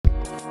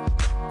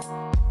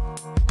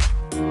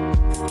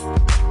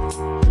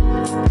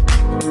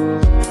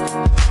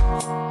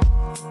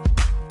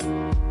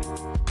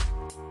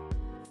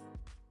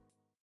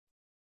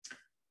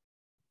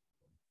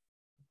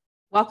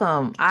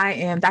Welcome. I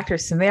am Dr.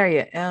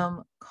 Samaria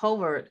M.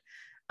 Covert.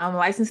 I'm a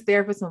licensed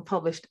therapist and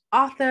published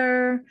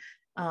author,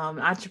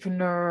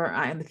 entrepreneur.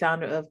 I am the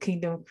founder of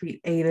Kingdom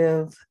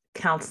Creative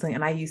Counseling,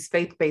 and I use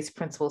faith-based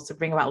principles to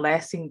bring about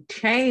lasting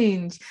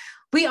change.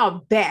 We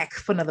are back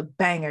for another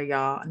banger,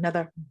 y'all.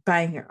 Another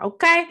banger.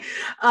 Okay.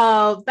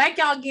 Thank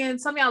y'all again.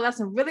 Some of y'all left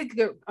some really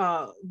good,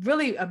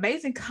 really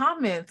amazing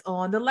comments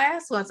on the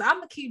last one. So I'm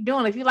gonna keep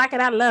doing it. If you like it,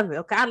 I love it.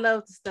 Okay. I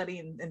love to study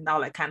and all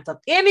that kind of stuff.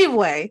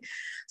 Anyway,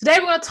 today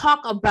we're going to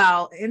talk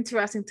about an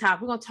interesting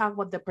topic. We're going to talk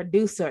about the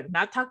producer,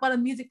 not talk about a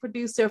music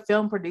producer,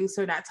 film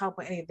producer, not talk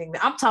about anything.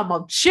 I'm talking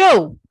about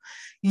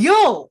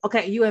you,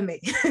 okay, you and me.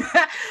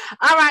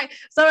 All right,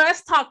 so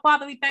let's talk.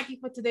 Father, we thank you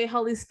for today.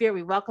 Holy Spirit,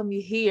 we welcome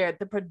you here.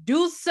 The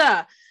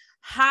producer,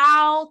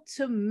 how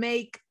to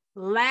make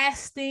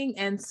lasting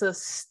and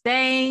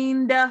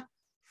sustained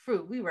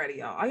fruit. We ready,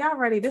 y'all? Are y'all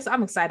ready?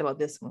 I'm excited about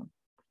this one.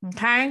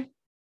 Okay,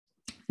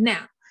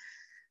 now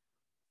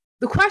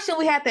the question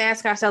we have to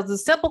ask ourselves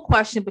is a simple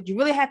question, but you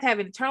really have to have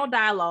an internal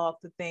dialogue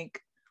to think,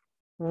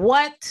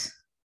 what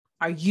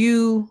are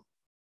you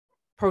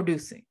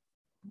producing?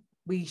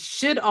 We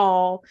should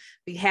all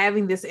be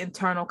having this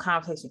internal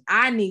conversation.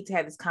 I need to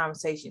have this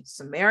conversation.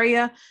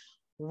 Samaria,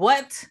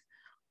 what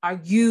are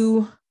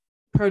you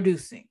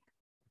producing?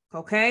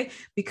 Okay,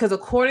 because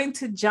according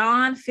to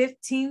John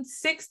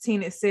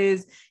 15:16, it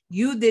says,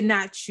 you did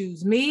not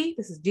choose me.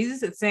 This is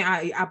Jesus. It's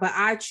saying, but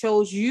I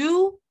chose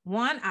you.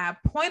 One, I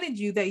appointed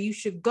you that you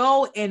should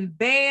go and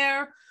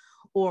bear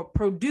or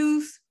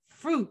produce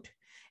fruit.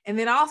 And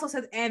then also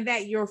says, and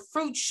that your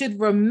fruit should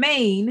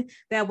remain,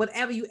 that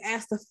whatever you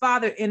ask the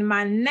Father in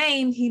my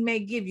name, he may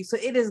give you. So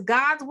it is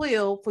God's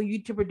will for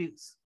you to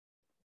produce.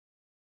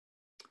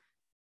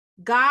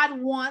 God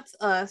wants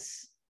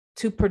us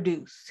to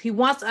produce. He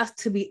wants us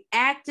to be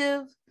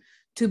active,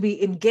 to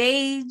be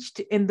engaged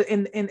in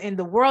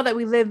the world that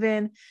we live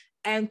in,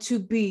 and to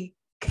be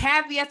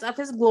caveats of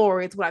his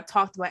glory. It's what I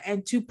talked about,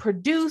 and to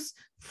produce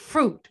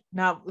fruit.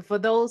 Now, for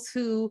those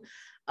who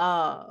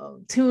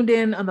tuned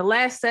in on the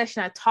last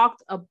session, I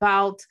talked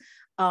about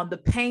the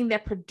pain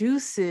that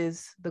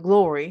produces the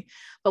glory.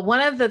 But one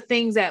of the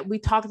things that we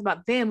talked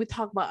about then, we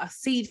talked about a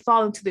seed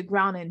falling to the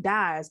ground and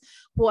dies.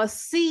 Well, a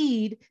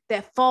seed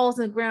that falls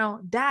in the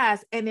ground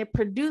dies, and it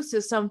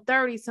produces some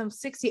 30, some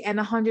 60, and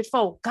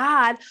 100-fold.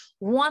 God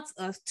wants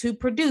us to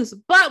produce,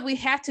 but we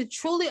have to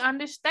truly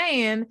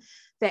understand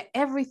that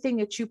everything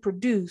that you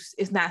produce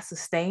is not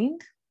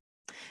sustained.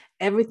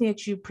 Everything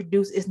that you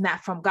produce is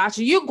not from God.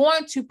 So you're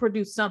going to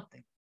produce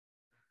something.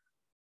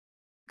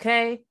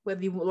 Okay,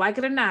 whether you like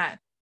it or not.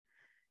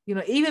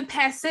 Even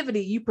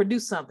passivity, you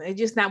produce something. It's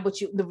just not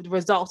the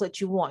results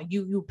that you want.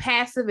 You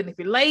passive, and if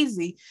you're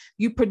lazy,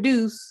 you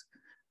produce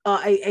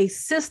a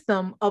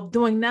system of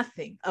doing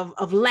nothing,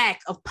 of lack,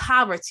 of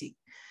poverty.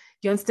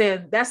 You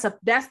understand? That's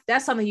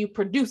something you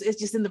produce. It's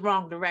just in the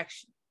wrong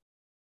direction.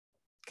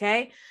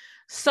 Okay.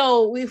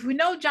 So if we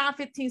know John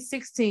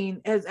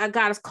 15:16, as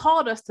God has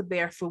called us to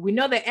bear fruit, we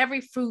know that every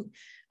fruit,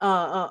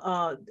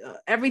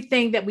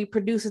 everything that we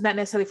produce is not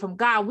necessarily from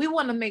God. We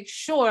want to make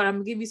sure, I'm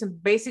going to give you some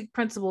basic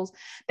principles,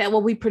 that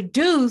what we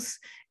produce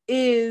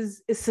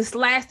is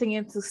lasting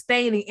and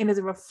sustaining, and is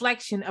a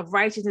reflection of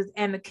righteousness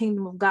and the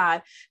kingdom of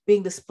God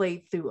being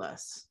displayed through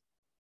us.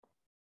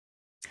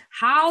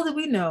 How do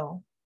we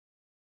know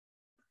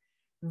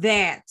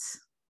that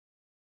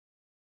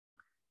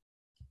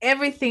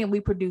everything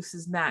we produce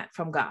is not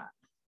from God?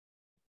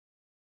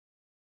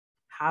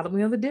 How do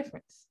we know the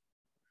difference?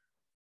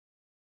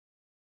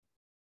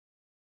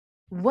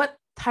 What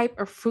type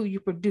of fruit you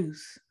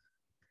produce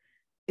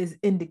is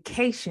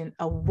indication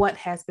of what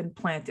has been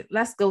planted.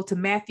 Let's go to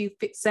Matthew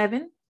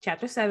 7,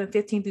 chapter 7,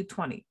 15 through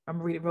 20. I'm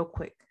gonna read it real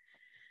quick.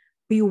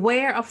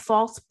 Beware of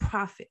false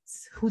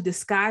prophets who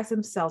disguise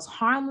themselves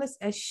harmless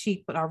as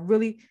sheep, but are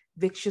really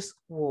vicious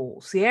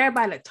wolves. See,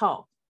 everybody that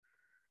talk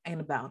ain't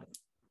about it.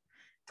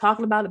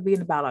 Talking about it,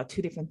 being about are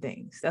two different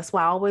things. That's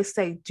why I always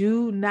say,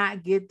 do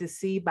not get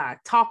deceived by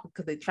talking,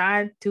 because they're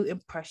trying to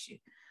impress you.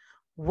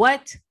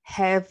 What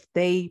have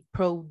they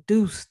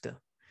produced?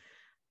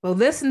 Well,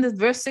 listen, this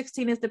verse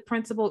 16 is the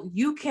principle.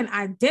 You can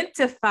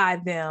identify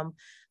them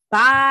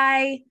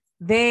by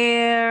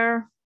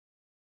their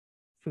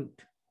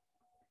fruit,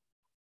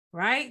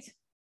 right?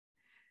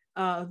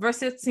 Verse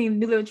 16,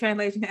 New Living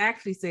Translation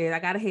actually says, I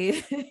got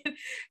ahead.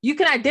 You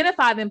can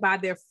identify them by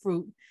their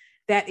fruit.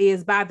 That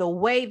is, by the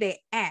way they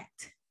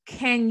act.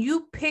 Can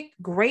you pick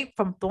grape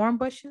from thorn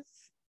bushes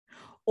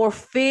or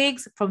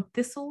figs from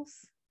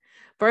thistles?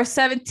 Verse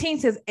 17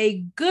 says,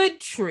 a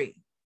good tree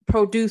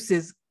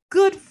produces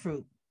good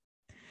fruit,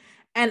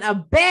 and a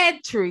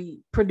bad tree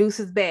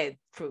produces bad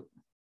fruit.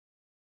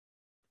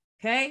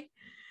 Okay?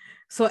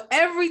 So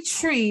every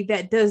tree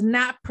that does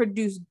not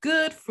produce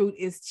good fruit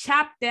is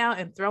chopped down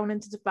and thrown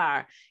into the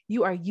fire.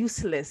 You are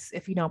useless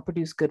if you don't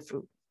produce good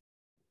fruit.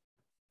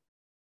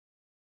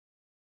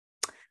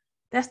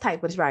 That's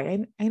tight, but it's right.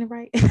 Ain't it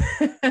right?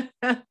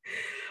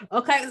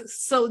 Okay.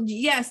 So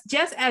yes,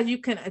 just as you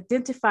can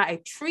identify a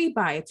tree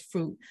by its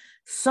fruit,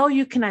 so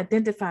you can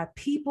identify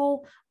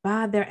people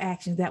by their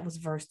actions. That was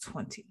verse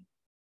 20.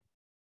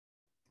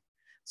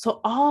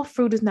 So all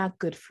fruit is not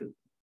good fruit.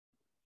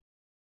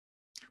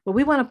 But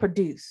we want to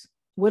produce.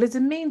 What does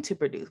it mean to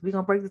produce? We're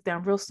going to break this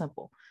down real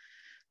simple.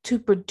 To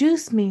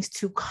produce means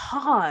to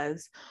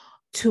cause,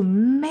 to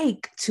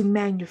make, to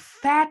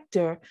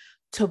manufacture,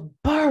 to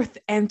birth,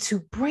 and to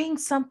bring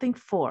something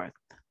forth.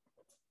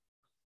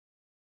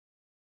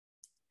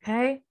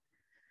 Okay?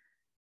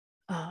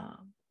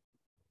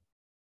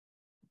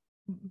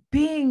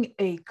 Being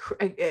a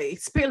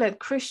spirit-led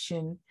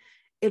Christian,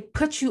 it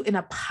puts you in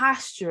a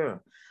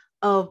posture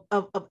of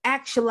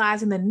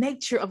actualizing the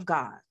nature of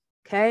God.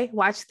 Okay,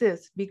 watch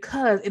this.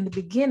 Because in the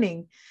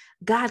beginning,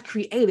 God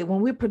created.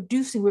 When we're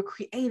producing, we're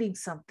creating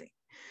something.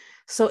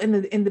 So in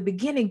the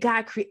beginning,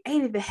 God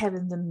created the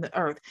heavens and the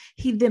earth.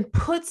 He then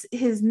puts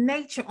his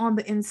nature on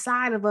the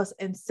inside of us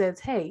and says,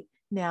 hey,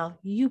 now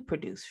you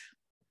produce.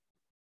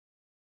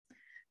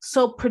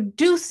 So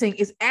producing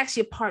is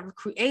actually a part of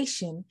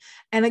creation.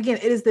 And again,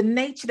 it is the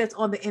nature that's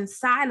on the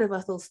inside of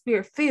us, those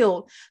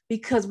spirit-filled,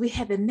 because we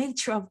have the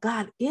nature of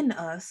God in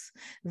us.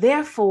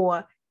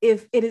 Therefore,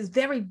 if it is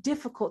very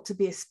difficult to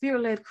be a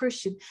spirit-led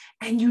Christian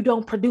and you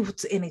don't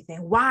produce anything,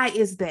 why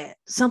is that?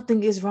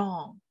 Something is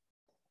wrong.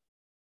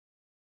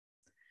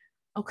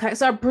 Okay,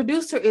 so a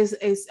producer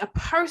is a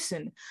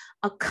person,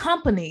 a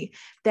company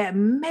that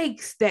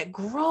makes, that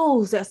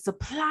grows, that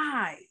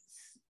supplies.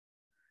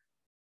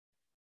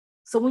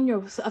 So when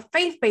you're a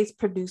faith-based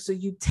producer,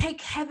 you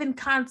take heaven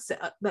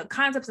the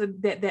concepts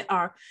that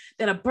are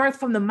birthed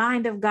from the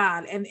mind of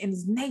God and in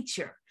his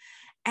nature,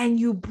 and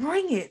you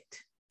bring it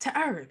to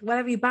earth.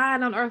 Whatever you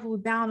bind on earth will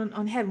be bound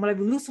on heaven.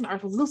 Whatever you loose on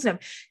earth will loose them.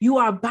 You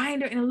are a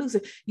binder and a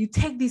looser. You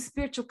take these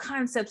spiritual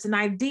concepts and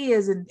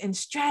ideas and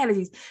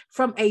strategies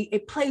from a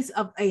place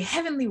of a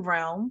heavenly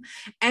realm,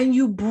 and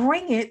you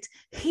bring it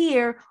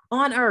here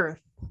on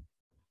earth.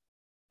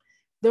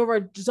 The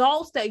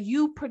results that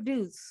you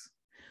produce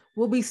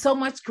will be so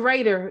much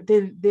greater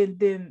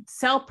than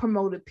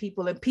self-promoted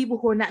people and people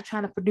who are not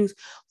trying to produce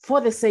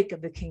for the sake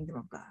of the kingdom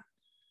of God.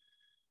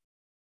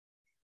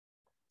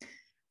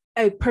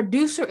 A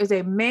producer is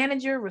a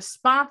manager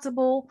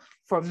responsible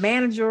for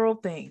managerial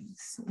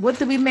things. What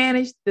do we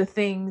manage? The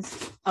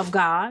things of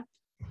God,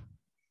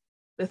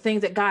 the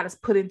things that God has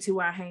put into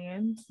our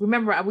hands.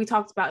 Remember, we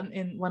talked about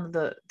in one of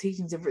the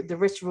teachings of the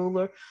rich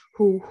ruler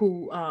who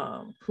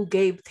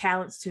gave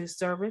talents to his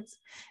servants,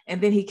 and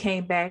then he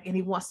came back and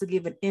he wants to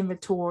give an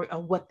inventory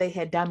of what they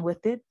had done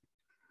with it.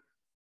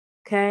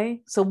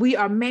 Okay, so we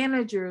are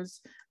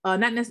managers.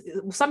 Not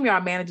necessarily, some of you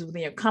are managers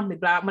within your company,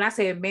 but when I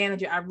say a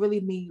manager, I really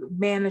mean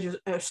managers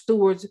or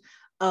stewards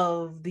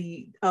of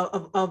the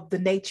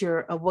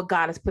nature of what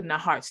God has put in our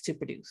hearts to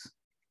produce.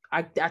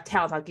 Our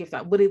talents, our gifts,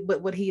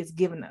 what he has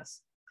given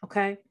us.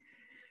 Okay.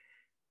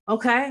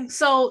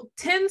 So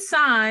 10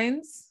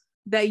 signs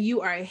that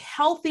you are a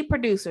healthy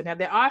producer. Now,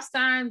 there are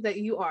signs that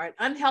you are an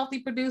unhealthy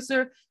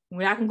producer.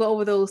 We're not going to go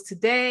over those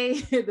today.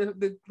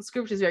 The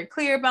scripture is very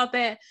clear about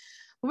that.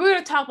 We're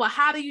going to talk about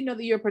how do you know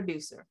that you're a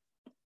producer?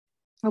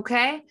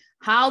 Okay.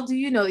 How do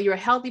you know that you're a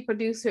healthy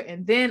producer?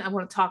 And then I'm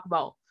going to talk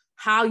about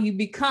how you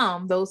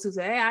become those who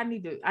say, hey, I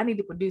need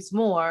to produce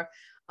more.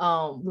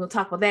 We'll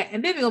talk about that.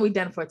 And then we're going to be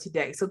done for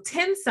today. So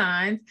 10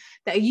 signs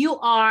that you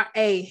are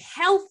a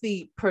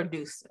healthy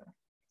producer.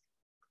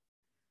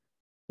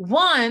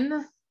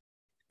 1,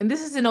 and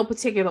this is in no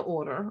particular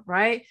order,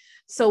 right?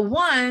 So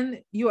 1,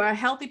 you are a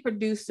healthy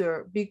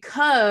producer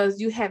because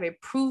you have a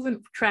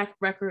proven track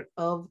record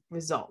of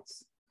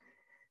results.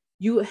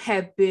 You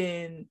have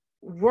been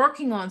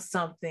working on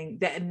something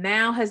that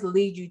now has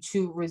led you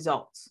to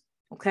results.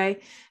 Okay.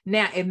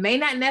 Now, it may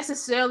not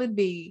necessarily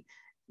be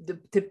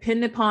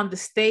depending upon the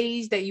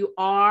stage that you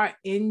are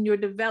in your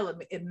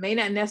development. It may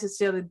not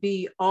necessarily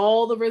be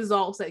all the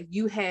results that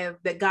you have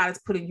that God has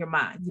put in your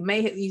mind.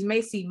 You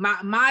may see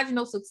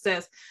marginal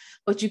success,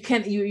 but you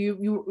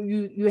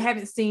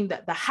haven't seen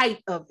the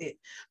height of it.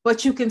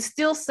 But you can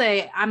still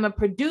say, I'm a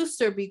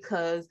producer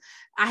because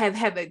I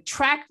have a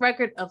track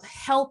record of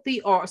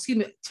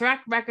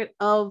track record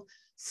of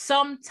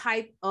some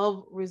type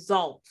of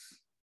results.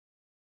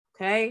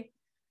 Okay.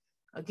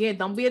 Again,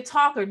 don't be a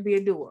talker, be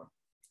a doer.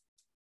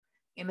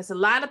 And it's a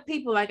lot of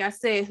people, like I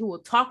said, who will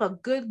talk a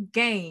good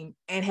game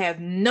and have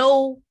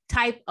no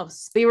type of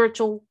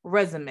spiritual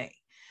resume.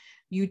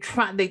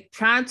 They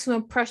trying to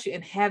impress you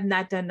and have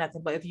not done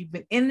nothing. But if you've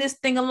been in this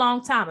thing a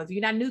long time, if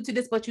you're not new to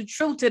this, but you're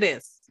true to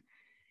this,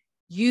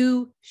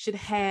 you should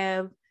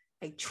have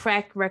a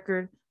track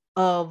record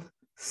of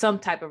some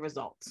type of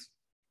results.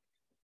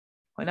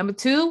 Point number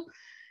 2,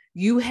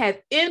 you have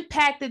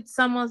impacted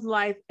someone's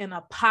life in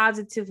a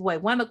positive way.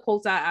 One of the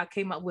quotes I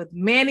came up with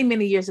many,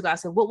 many years ago, I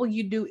said, what will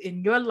you do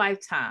in your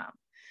lifetime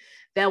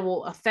that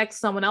will affect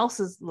someone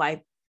else's life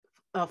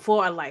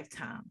for a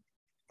lifetime?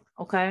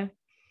 Okay.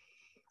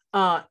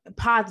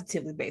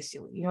 Positively,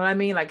 basically. You know what I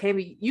mean? Like,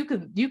 hey,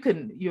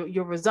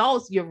 your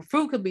results, your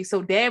fruit could be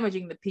so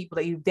damaging to people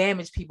that you've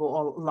damaged people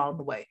all along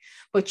the way.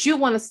 But you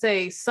want to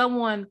say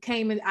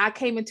I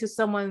came into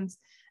someone's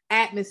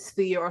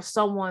atmosphere or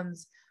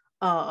someone's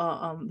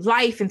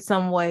life in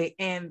some way,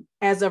 and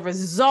as a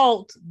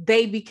result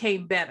they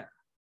became better,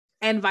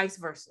 and vice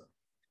versa.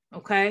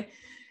 Okay.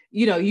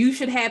 You know, you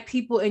should have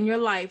people in your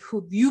life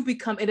who you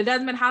become, and it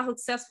doesn't matter how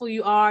successful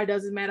you are, it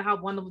doesn't matter how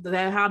wonderful,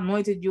 how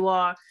anointed you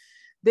are.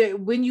 That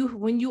when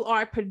you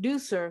are a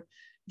producer,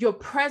 your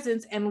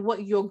presence and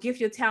what your gift,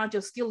 your talent,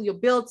 your skill, your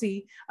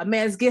ability, a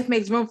man's gift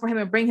makes room for him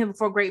and bring him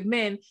before great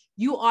men.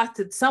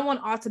 Someone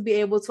ought to be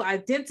able to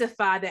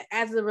identify that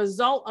as a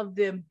result of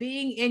them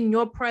being in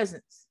your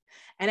presence.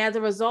 And as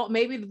a result,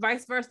 maybe the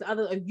vice versa,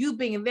 other of you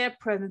being in their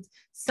presence,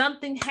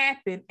 something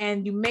happened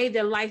and you made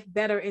their life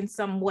better in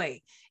some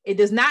way. It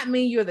does not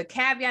mean you're the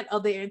caveat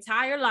of their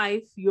entire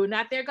life. You're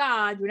not their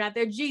God. You're not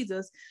their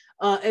Jesus.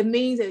 It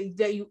means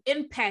that you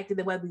impacted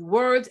them, whether it be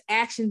words,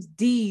 actions,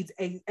 deeds,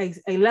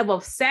 a level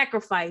of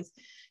sacrifice,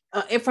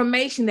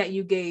 information that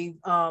you gave,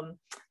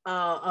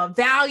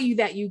 value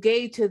that you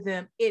gave to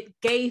them. It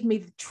gave me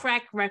the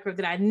track record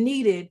that I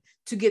needed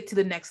to get to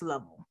the next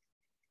level.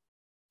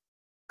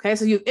 Okay,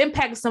 so you've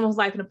impacted someone's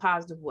life in a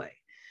positive way.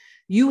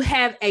 You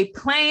have a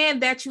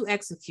plan that you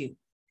execute.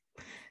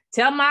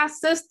 Tell my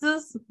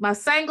sisters, my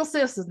single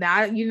sisters,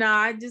 now, you know,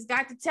 I just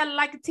got to tell it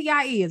like a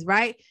TI is,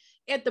 right?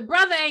 If the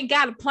brother ain't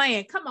got a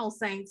plan, come on,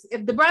 saints.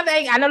 If the brother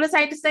ain't, I know this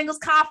ain't the singles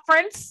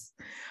conference,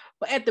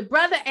 but if the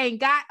brother ain't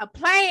got a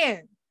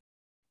plan,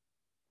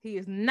 he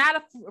is not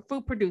a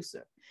fruit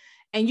producer.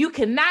 And you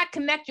cannot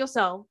connect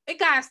yourself. It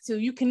got to.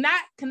 You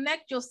cannot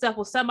connect yourself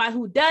with somebody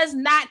who does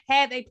not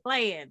have a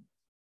plan.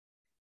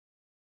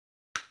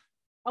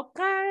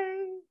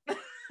 Okay.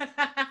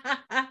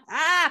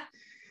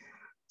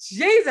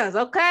 Jesus,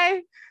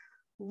 okay.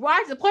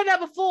 Right, the point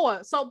number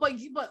 4. So, but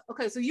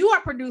okay, so you are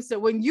a producer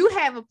when you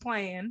have a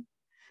plan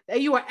that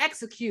you are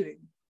executing.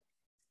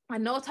 I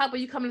know it's about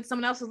you coming into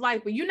someone else's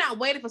life, but you're not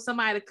waiting for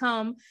somebody to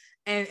come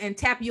and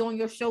tap you on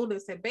your shoulder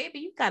and say, baby,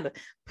 you gotta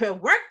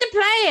work the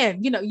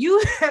plan. You know,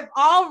 you have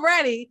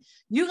already,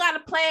 you got a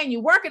plan,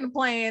 you're working the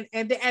plan,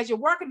 and then as you're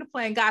working the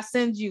plan, God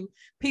sends you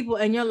people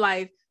in your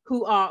life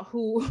who are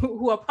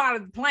part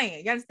of the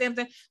plan. You understand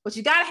what I'm saying? But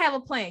you gotta have a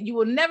plan. You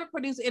will never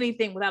produce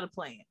anything without a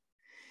plan.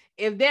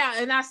 If there,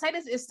 and I say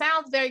this, it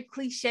sounds very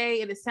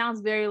cliche and it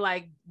sounds very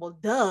like, well,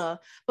 duh,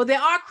 but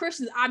there are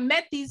Christians. I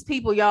met these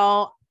people,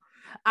 y'all.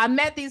 I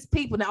met these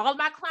people. Now, all of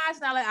my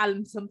clients,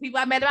 now, some people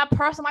I met in my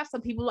personal life,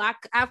 some people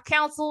I've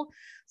counseled,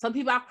 some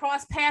people I've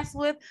crossed paths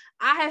with.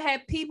 I have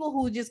had people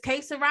who just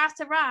case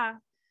to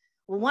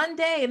one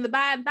day in the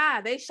by and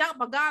by, they shout,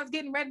 but God's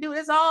getting ready to do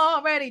this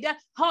already.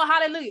 Oh,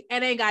 hallelujah.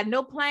 And they ain't got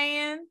no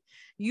plan.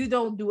 You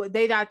don't do it.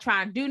 They not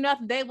trying to do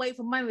nothing. They wait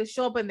for money to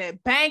show up in their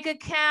bank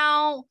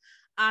account.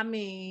 I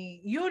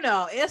mean, you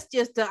know, it's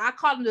just, I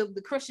call them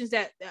the Christians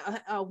that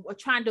are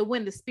trying to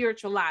win the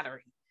spiritual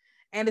lottery.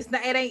 And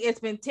it's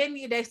been 10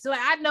 years. They still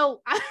like, I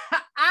know.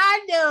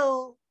 I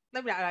know.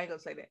 I ain't gonna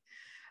say that.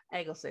 I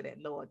ain't gonna say that.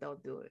 Lord,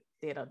 don't do it.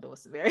 They don't do it,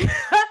 Mary.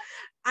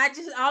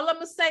 All I'm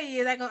gonna say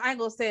is, I ain't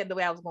gonna say it the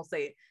way I was gonna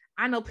say it.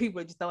 I know people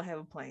that just don't have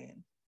a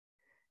plan.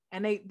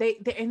 And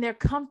they're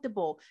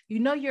comfortable. You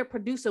know, you're a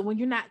producer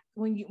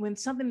when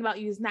something about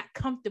you is not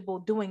comfortable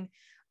doing,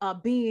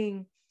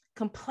 being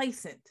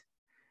complacent.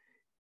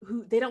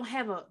 You don't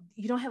have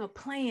a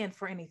plan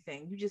for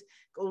anything. You just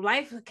go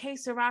life, okay,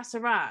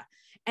 Sarah.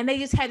 And they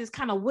just had this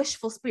kind of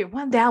wishful spirit.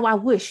 One day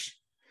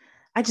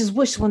I just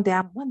wish one day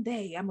I'm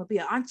gonna be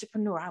an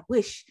entrepreneur. I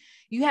wish.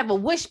 You have a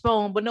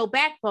wishbone, but no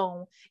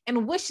backbone.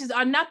 And wishes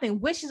are nothing.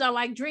 Wishes are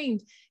like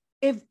dreams.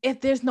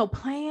 If there's no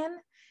plan,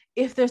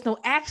 if there's no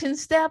action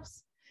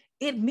steps,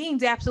 it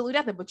means absolutely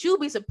nothing. But you'll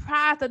be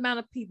surprised the amount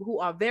of people who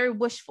are very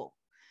wishful.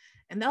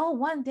 And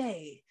one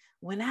day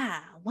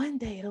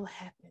it'll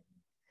happen.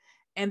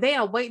 And they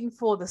are waiting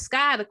for the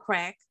sky to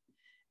crack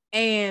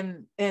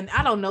and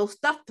I don't know,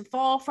 stuff to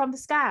fall from the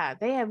sky.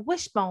 They have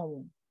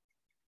wishbone.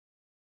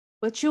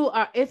 But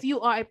if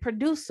you are a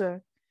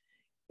producer,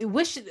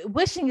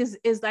 wishing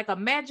is like a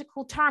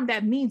magical term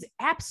that means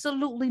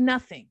absolutely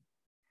nothing.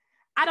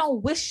 I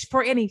don't wish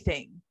for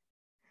anything.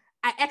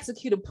 I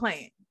execute a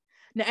plan.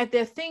 Now, if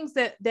there are things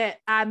that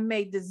I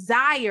may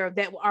desire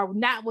that are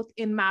not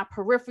within my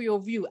peripheral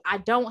view, I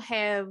don't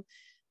have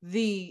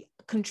the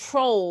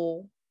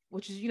control,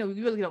 which is, you know,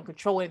 you really don't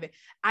control anything.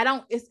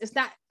 It's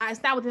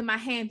not within my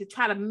hand to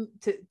try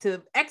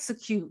to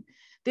execute.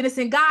 Then it's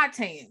in God's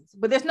hands.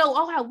 But there's no,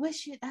 I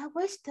wish it. I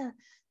wish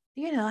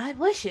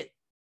it.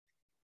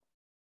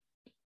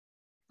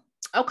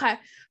 Okay.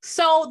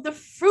 So the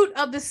fruit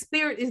of the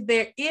Spirit is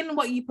there in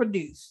what you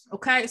produce.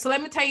 Okay. So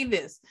let me tell you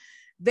this.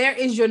 There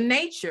is your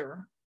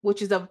nature,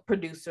 which is a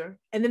producer.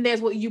 And then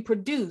there's what you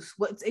produce,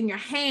 what's in your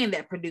hand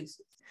that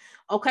produces.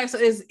 Okay. So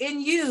it's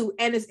in you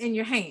and it's in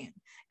your hand.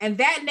 And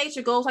that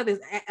nature goes like this.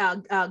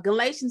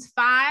 Galatians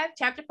 5,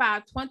 chapter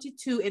 5,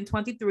 22 and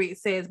 23, it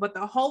says, but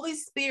the Holy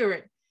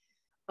Spirit,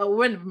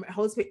 when the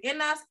Holy Spirit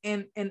in us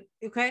and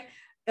okay,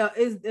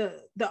 is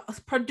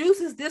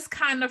produces this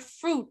kind of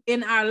fruit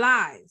in our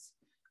lives: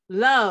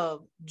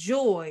 love,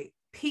 joy,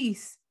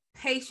 peace,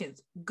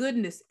 patience,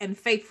 goodness, and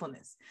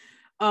faithfulness.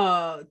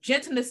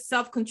 Gentleness,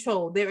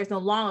 self-control. There is no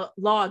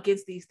law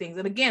against these things.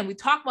 And again, we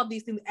talk about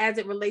these things as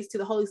it relates to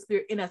the Holy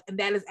Spirit in us, and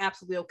that is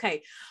absolutely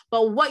okay.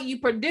 But what you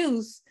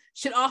produce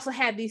should also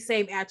have these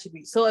same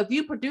attributes. So if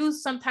you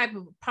produce some type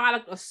of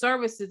product or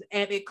services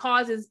and it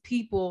causes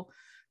people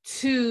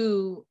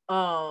to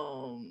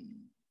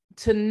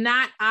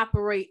not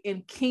operate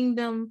in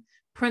kingdom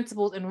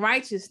principles and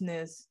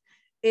righteousness,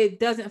 it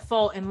doesn't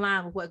fall in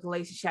line with what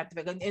Galatians chapter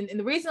 5. And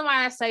the reason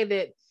why I say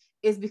that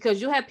is because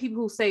you'll have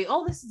people who say,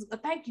 oh, this is,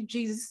 thank you,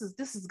 Jesus.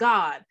 This is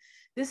God.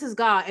 This is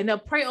God. And they'll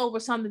pray over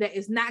something that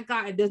is not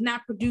God and does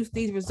not produce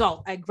these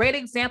results. A great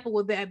example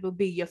of that would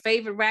be your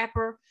favorite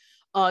rapper,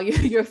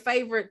 your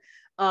favorite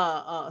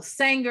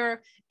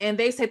singer. And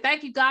they say,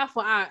 thank you, God,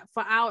 for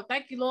our,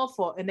 thank you, Lord,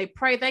 for, and they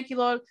pray, thank you,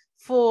 Lord,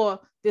 for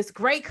this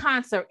great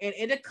concert. And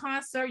in the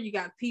concert, you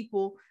got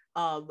people,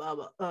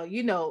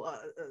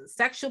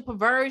 sexual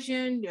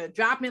perversion,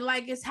 dropping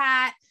like it's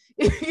hot.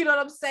 You know what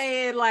I'm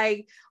saying?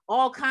 Like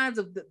all kinds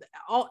of,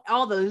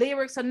 all the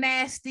lyrics are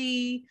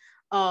nasty.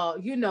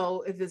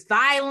 If it's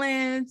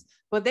violence,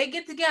 but they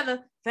get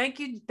together. Thank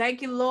you,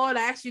 Lord.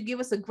 I ask you to give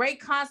us a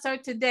great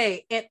concert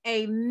today. It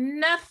ain't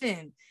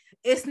nothing.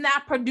 It's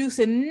not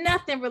producing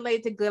nothing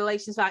related to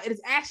Galatians 5. It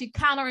is actually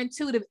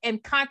counterintuitive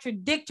and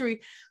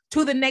contradictory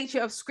to the nature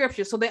of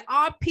scripture. So there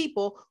are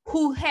people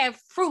who have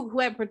fruit, who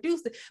have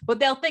produced it, but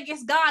they'll think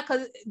it's God,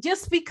 because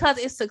just because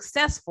it's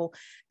successful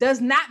does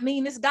not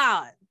mean it's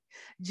God.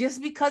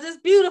 Just because it's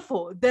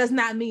beautiful does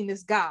not mean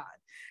it's God.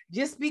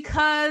 Just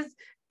because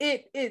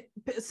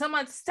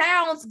someone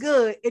sounds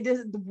good,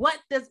 what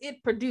does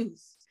it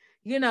produce?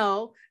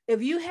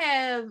 If you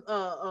have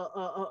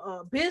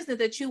a business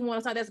that you want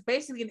to start, that's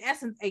basically in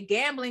essence a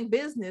gambling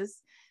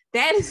business,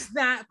 that is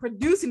not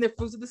producing the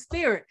fruits of the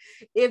spirit.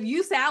 If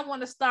you say, I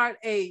want to start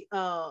a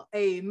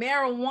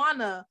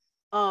marijuana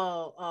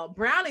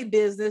brownie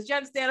business, you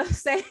understand what I'm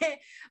saying?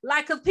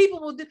 Like, because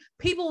people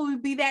will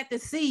be that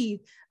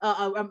deceived,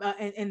 and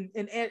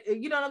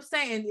you know what I'm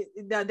saying?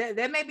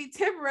 That may be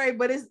temporary,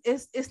 but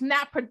it's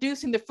not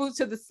producing the fruits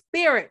of the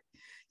spirit.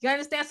 You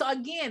understand? So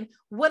again,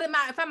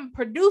 if I'm a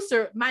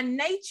producer, my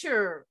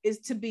nature is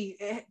to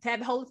have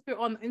the Holy Spirit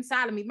on the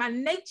inside of me. My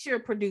nature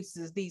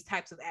produces these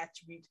types of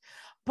attributes,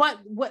 but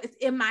what is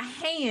in my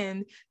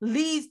hand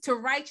leads to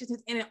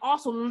righteousness, and it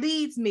also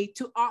leads me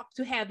to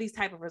have these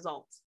type of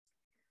results.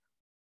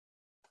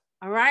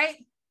 All right.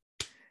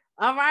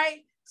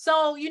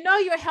 So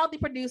you're a healthy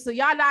producer.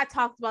 Y'all know I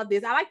talked about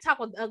this. I like to talk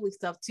about the ugly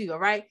stuff too. All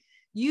right.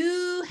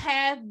 You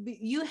have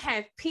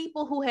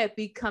people who have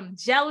become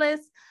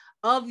jealous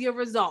of your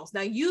results.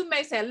 Now you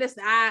may say,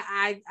 listen,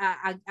 I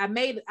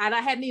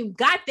hadn't even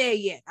got there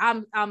yet.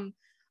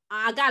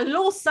 I got a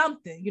little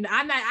something,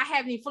 I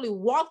haven't even fully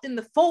walked in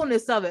the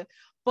fullness of it,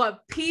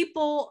 but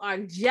people are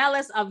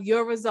jealous of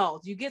your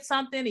results. You get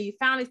something and you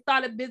finally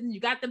started business,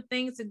 you got them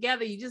things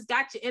together, you just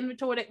got your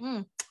inventory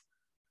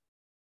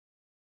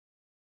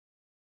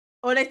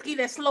or they give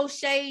that slow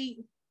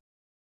shade.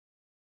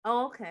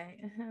 Oh, okay.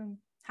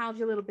 How's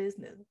your little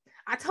business?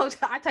 I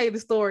tell you the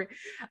story.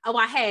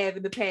 I have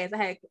in the past. I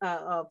had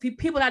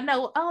people I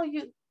know. Oh,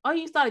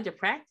 you started your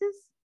practice?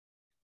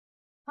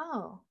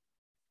 Oh,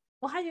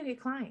 well, how do you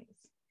get clients?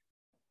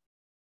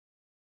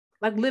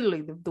 Like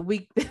literally the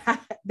week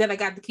that I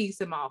got the keys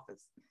to my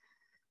office.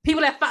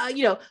 People that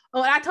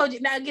I told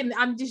you. Now again,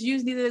 I'm just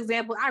using these as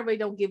examples. I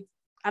don't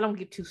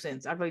give 2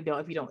 cents. I really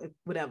don't.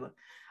 Whatever.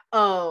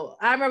 Oh,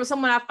 I remember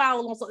someone I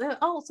followed on.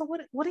 So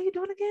what are you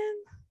doing again?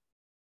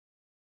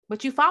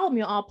 But you follow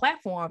me on all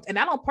platforms, and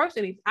I don't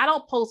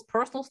post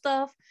personal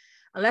stuff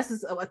unless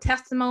it's a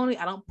testimony.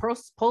 I don't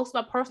post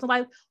my personal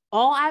life.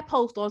 All I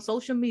post on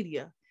social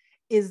media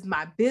is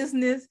my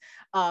business,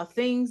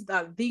 things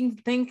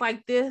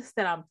like this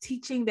that I'm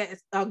teaching that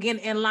is again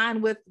in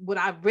line with what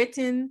I've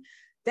written.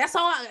 That's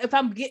all. If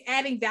I'm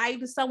adding value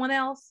to someone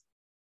else,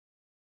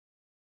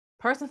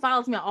 person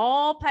follows me on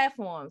all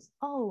platforms.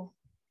 Oh,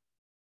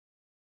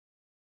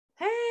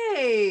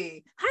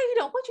 hey, how you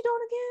doing? What you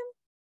doing again?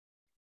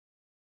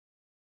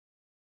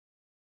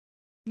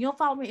 You don't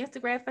follow me on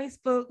Instagram,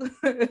 Facebook,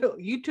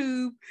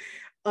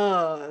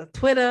 YouTube,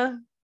 Twitter.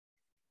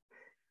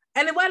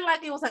 And it wasn't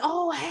like it was like,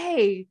 oh,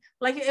 hey.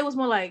 Like it was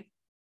more like,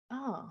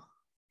 oh,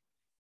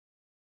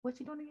 what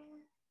you doing again?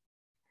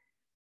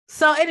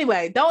 So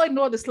anyway, don't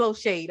ignore the slow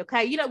shade,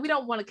 okay? We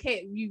don't want to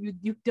care. You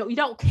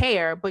don't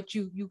care, but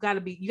you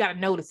gotta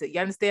notice it.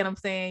 You understand what I'm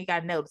saying? You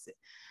gotta notice it.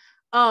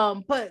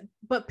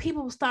 But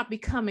people will start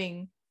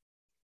becoming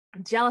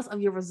jealous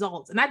of your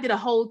results. And I did a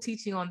whole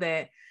teaching on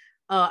that.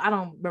 I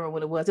don't remember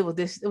what it was.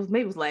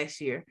 Maybe it was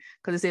last year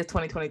because it says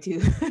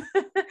 2022.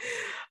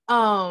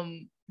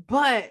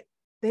 But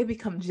they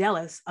become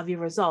jealous of your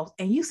results,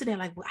 and you sit there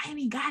like, well, I ain't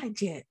even got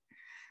it yet.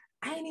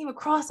 I ain't even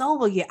crossed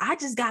over yet. I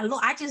just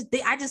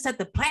set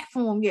the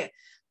platform yet.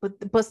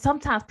 But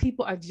sometimes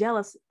people are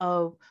jealous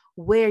of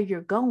where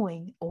you're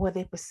going or where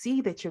they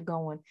perceive that you're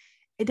going.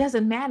 It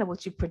doesn't matter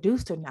what you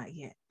produced or not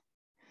yet.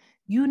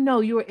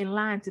 You're in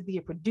line to be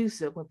a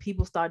producer when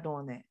people start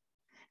doing that.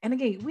 And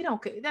again, we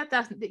don't.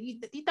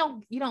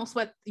 You don't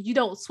sweat. You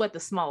don't sweat the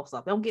small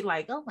stuff. Don't get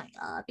like, oh my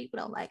God, people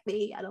don't like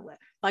me. I don't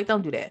like.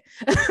 Don't do that.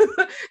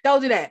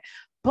 Don't do that.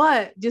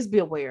 But just be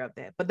aware of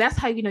that. But that's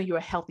how you know you're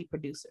a healthy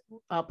producer.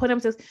 Put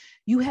emphasis,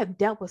 you have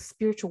dealt with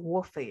spiritual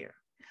warfare.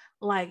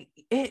 Like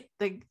it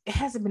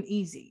hasn't been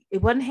easy.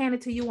 It wasn't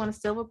handed to you on a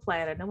silver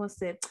platter. No one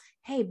said,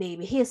 hey,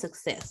 baby, here's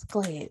success.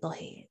 Go ahead.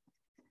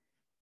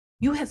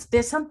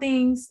 There's some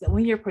things that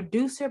when you're a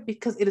producer,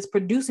 because it is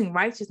producing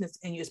righteousness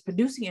in you, it's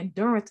producing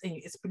endurance in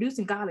you, it's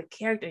producing godly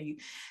character in you.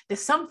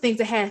 There's some things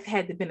that have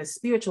had to been a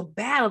spiritual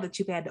battle that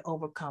you've had to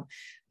overcome.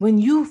 When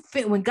you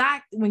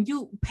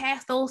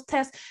pass those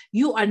tests,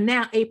 you are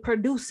now a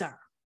producer.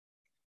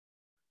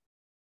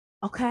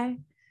 Okay?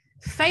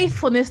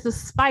 Faithfulness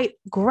despite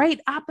great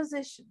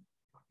opposition.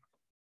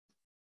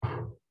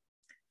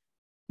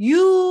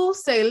 You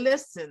say,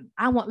 listen,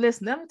 let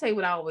me tell you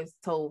what I always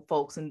told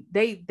folks, and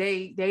they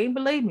didn't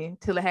believe me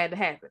until it had to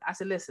happen. I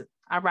said, listen,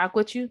 I rock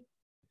with you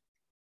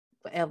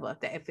forever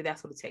if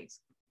that's what it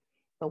takes.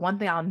 But one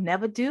thing I'll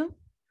never do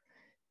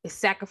is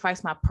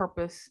sacrifice my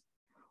purpose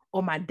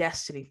or my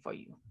destiny for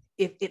you.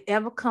 If it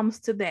ever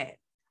comes to that,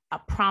 I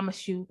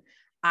promise you,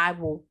 I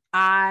will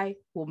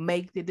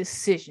make the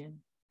decision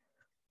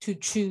to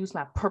choose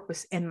my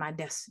purpose and my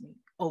destiny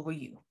over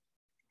you.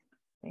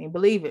 They ain't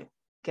believe it.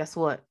 Guess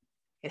what?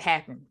 It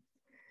happened.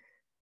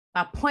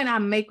 My point I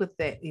make with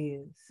that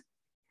is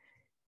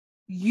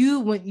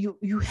when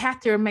you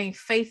have to remain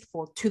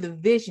faithful to the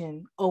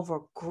vision over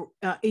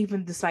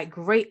even despite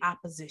great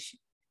opposition.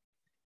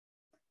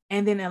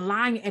 And then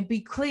align and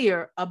be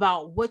clear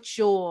about what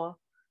your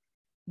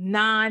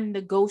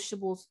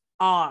non-negotiables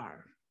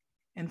are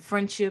in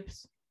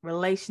friendships,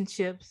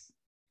 relationships.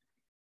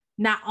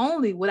 Not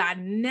only would I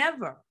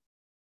never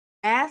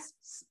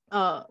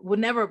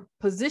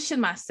position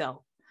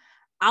myself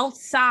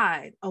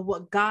outside of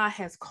what God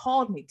has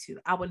called me to.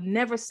 I would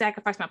never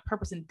sacrifice my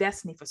purpose and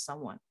destiny for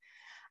someone.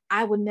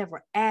 I would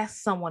never ask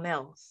someone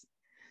else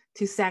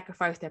to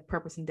sacrifice their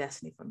purpose and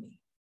destiny for me.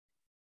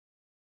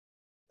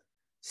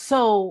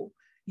 So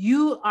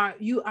you are,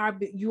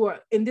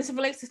 and this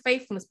relates to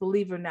faithfulness,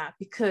 believe it or not,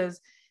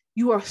 because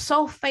you are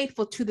so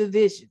faithful to the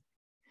vision.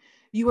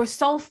 You are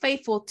so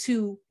faithful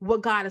to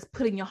what God has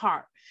put in your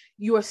heart.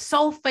 You are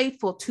so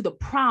faithful to the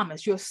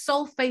promise. You're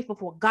so faithful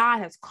for what God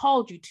has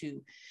called you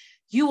to.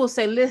 You will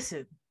say,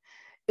 listen,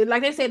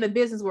 like they say in the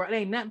business world, it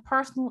ain't nothing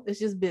personal. It's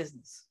just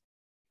business.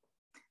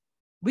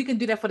 We can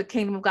do that for the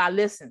kingdom of God.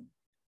 Listen,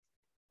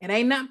 it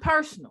ain't nothing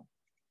personal.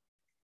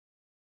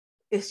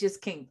 It's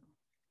just kingdom.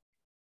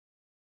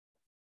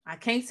 I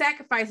can't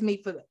sacrifice me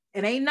for that.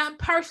 It ain't nothing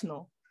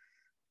personal.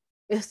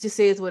 It just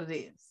is what it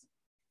is.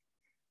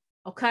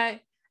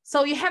 Okay?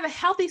 So you have a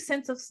healthy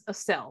sense of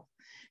self.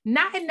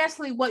 Not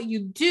necessarily what you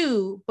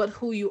do, but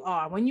who you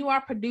are. When you are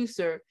a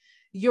producer,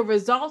 your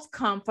results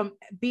come from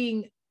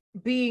being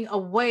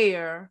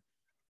aware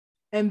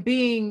and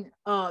being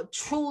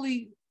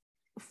truly,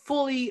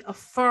 fully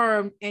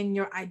affirmed in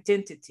your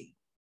identity.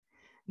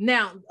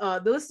 Now,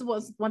 this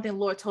was one thing the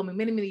Lord told me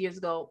many years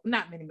ago,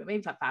 not many, but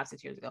maybe about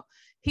 5-6 years ago.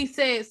 He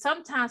said,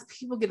 sometimes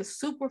people get a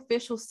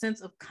superficial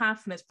sense of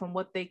confidence from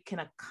what they can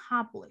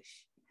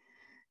accomplish.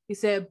 He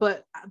said,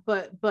 but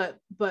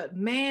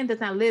man does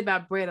not live by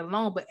bread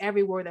alone, but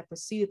every word that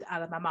proceeds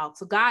out of my mouth.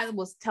 So God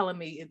was telling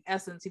me, in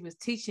essence, he was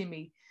teaching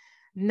me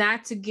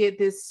not to get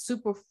this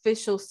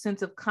superficial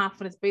sense of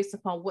confidence based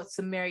upon what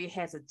Samaria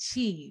has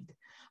achieved,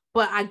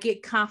 but I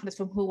get confidence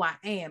from who I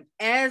am.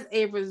 As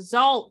a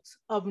result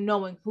of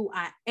knowing who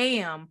I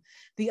am,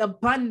 the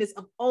abundance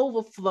of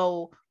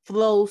overflow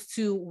flows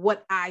to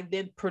what I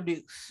then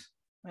produce.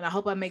 And I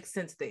hope I make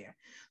sense there.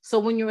 So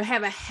when you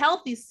have a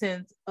healthy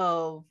sense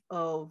of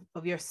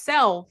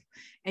yourself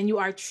and you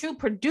are a true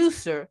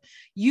producer,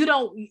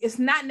 it's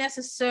not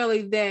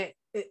necessarily that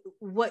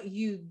what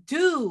you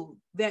do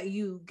that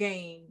you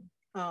gain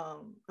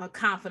a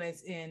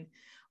confidence in,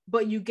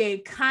 but you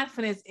gain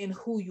confidence in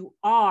who you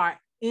are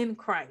in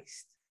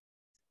Christ.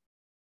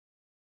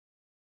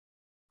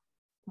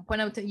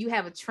 You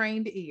have a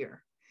trained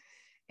ear.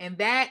 And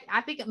that,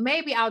 I think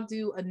maybe I'll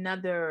do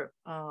another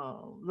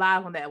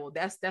live on that one.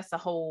 That's a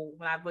whole,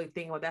 when I really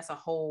think about, that's a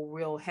whole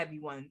real heavy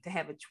one.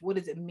 What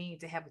does it mean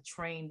to have a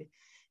trained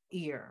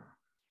ear?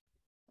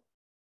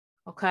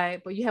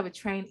 Okay, but you have a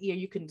trained ear,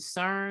 you can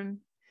discern,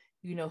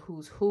 you know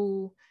who's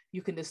who,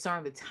 you can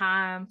discern the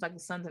times, like the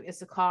sons of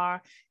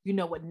Issachar, you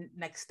know what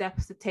next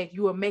steps to take.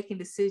 You are making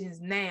decisions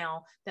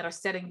now that are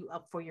setting you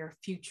up for your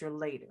future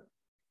later.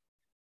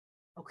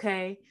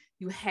 Okay,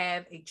 you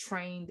have a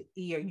trained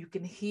ear. You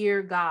can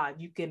hear God.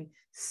 You can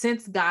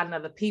sense God in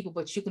other people,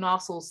 but you can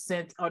also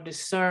sense or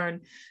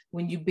discern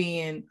when you're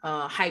being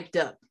hyped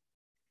up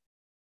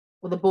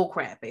with a bull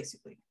crap,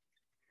 basically.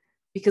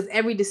 Because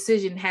every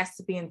decision has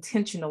to be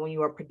intentional when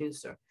you are a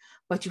producer.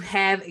 But you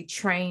have a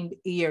trained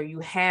ear. You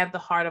have the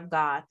heart of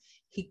God.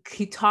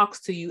 He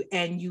talks to you,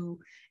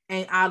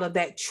 and out of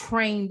that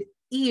trained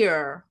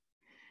ear,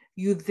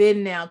 you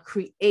then now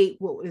create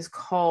what is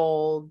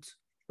called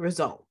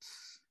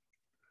results.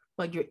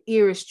 But your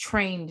ear is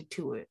trained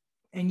to it,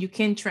 and you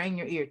can train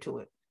your ear to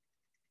it.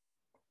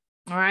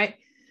 All right.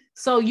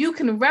 So you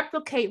can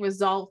replicate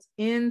results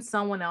in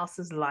someone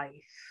else's life.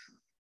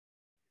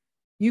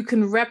 You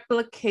can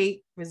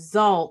replicate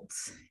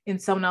results in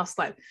someone else's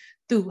life.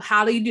 Through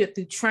how do you do it?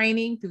 Through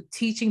training, through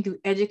teaching, through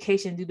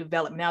education, through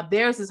development. Now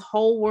there's this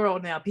whole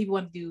world now. People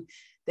want to do,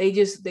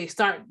 they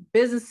start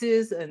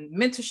businesses and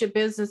mentorship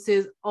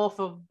businesses off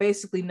of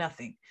basically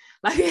nothing.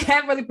 Like you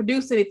haven't really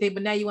produced anything,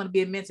 but now you want to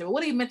be a mentor. Well,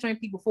 what are you mentoring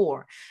people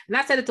for? And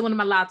I said it to one of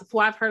my lives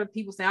before. I've heard of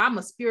people say, I'm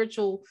a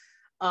spiritual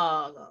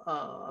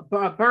a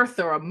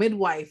birther or a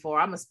midwife, or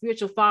I'm a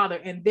spiritual father,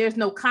 and there's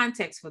no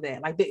context for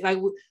that. Like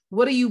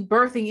what are you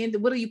birthing into?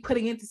 What are you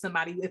putting into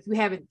somebody if you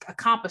haven't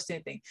accomplished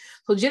anything?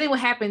 So generally what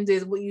happens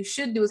is what you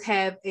should do is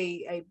have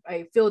a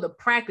field of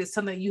practice,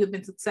 something that you have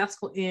been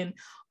successful in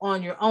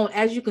on your own.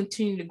 As you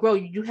continue to grow,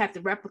 you have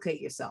to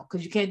replicate yourself,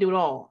 because you can't do it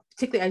all,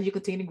 particularly as you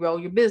continue to grow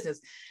your business.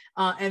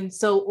 And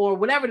so, or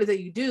whatever it is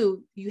that you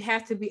do, you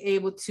have to be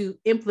able to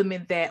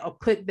implement that or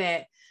put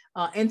that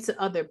into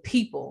other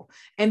people.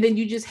 And then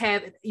you just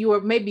have, you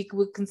are maybe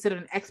would consider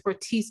an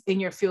expertise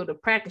in your field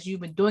of practice. You've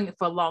been doing it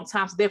for a long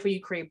time. So therefore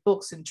you create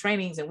books and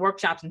trainings and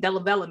workshops and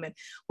development,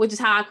 which is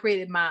how I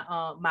created my,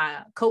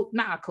 my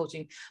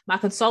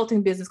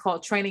consulting business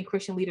called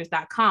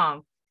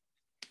trainingchristianleaders.com,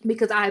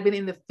 because I have been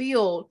in the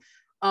field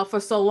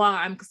for so long.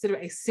 I'm considered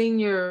a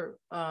senior,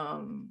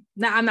 I'm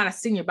not a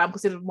senior, but I'm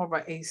considered more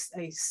of a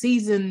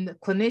seasoned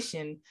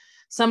clinician.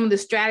 Some of the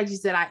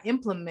strategies that I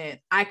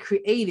implement, I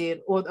created,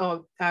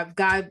 or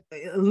God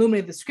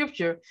illuminated the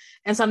scripture.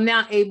 And so I'm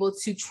now able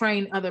to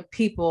train other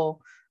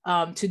people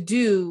to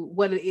do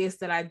what it is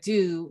that I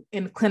do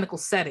in clinical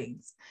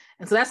settings.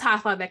 And so that's how I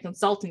thought that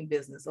consulting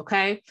business.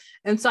 Okay.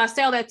 And so I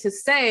say all that to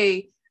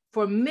say,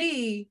 for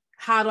me,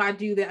 how do I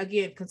do that?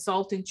 Again,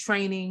 consulting,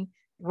 training,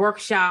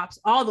 workshops,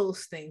 all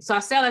those things. So I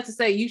say all that to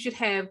say, you should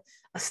have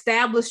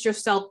established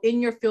yourself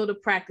in your field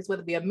of practice,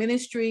 whether it be a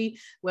ministry,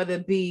 whether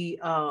it be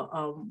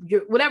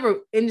your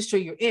whatever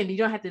industry you're in. You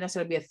don't have to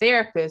necessarily be a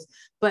therapist,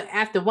 but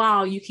after a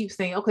while, you keep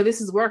saying, okay,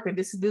 this is working.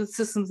 This is the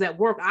systems that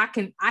work. I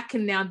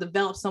can now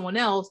develop someone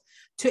else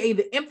to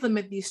either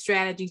implement these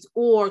strategies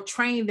or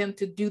train them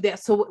to do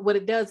that. So what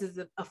it does is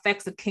it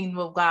affects the kingdom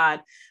of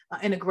God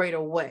in a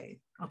greater way.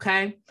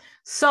 Okay.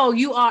 So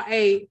you are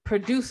a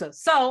producer.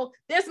 So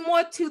there's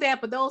more to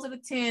that, but those are the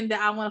 10 that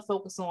I want to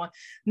focus on.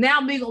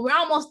 Now we're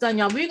almost done,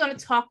 y'all. We're going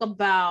to talk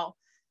about,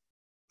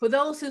 for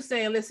those who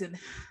say, listen,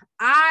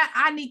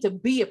 I need to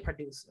be a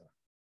producer.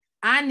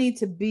 I need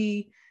to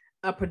be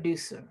a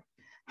producer.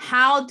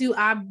 How do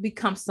I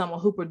become someone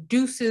who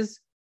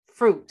produces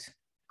fruit?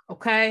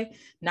 Okay.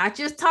 Not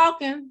just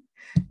talking,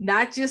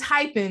 not just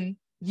hyping.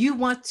 You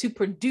want to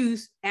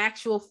produce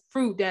actual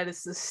fruit that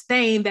is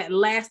sustained, that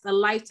lasts a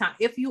lifetime.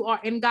 If you are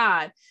in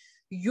God,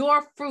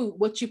 your fruit,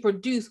 what you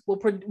produce,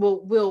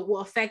 will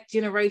affect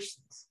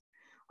generations.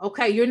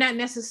 Okay, you're not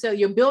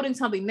necessarily, you're building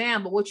something now,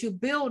 but what you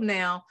build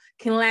now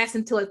can last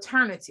until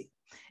eternity.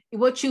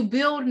 What you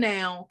build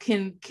now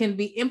can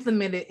be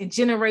implemented in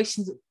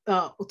generations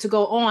to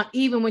go on,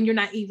 even when you're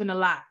not even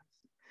alive.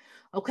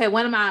 Okay,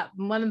 one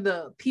of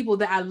the people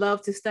that I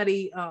love to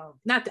study, I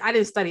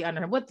didn't study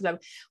under him.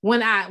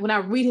 When I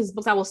read his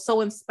books, I was so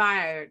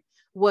inspired,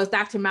 was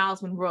Dr.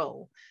 Myles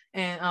Munroe.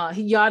 And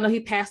y'all know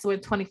he passed away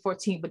in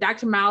 2014, but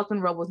Dr. Myles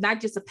Munroe was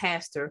not just a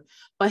pastor,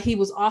 but he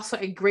was also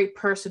a great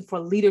person for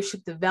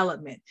leadership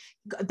development.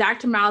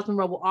 Dr. Myles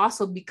Munroe will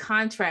also be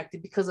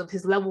contracted because of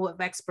his level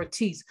of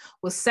expertise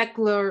with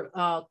secular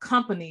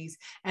companies,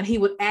 and he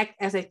would act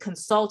as a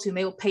consultant.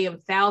 They would pay him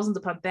thousands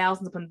upon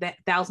thousands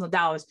of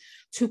dollars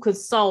to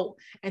consult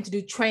and to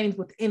do trainings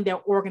within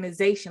their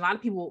organization. A lot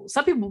of people,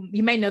 some people,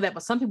 you may know that,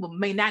 but some people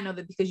may not know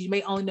that because you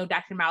may only know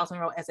Dr. Myles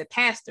Munroe as a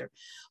pastor,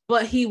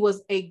 but he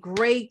was a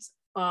great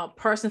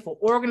person for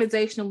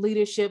organizational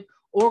leadership,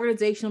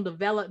 organizational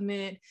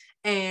development,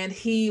 and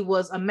he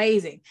was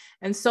amazing.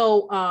 And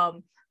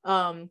so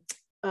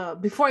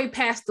before he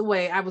passed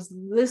away, I was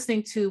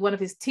listening to one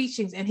of his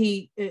teachings, and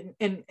he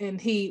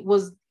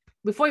was,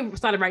 before he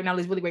started writing all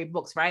these really great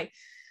books, right?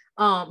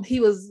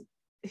 He was,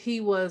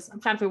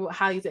 I'm trying to figure out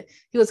how he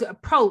was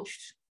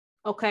approached,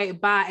 okay,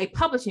 by a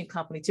publishing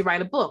company to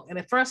write a book. And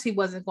at first he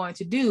wasn't going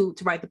to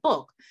write the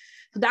book.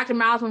 So Dr.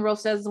 Myles Munroe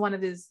says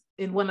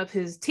in one of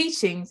his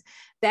teachings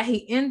that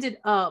he ended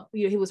up,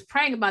 he was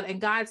praying about it,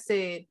 and God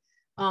said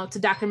to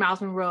Dr.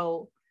 Myles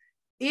Munroe,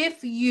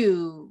 if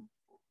you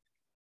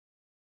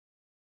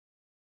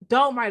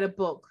don't write a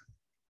book,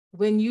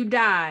 when you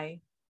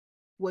die,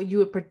 what you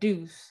would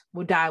produce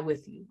will die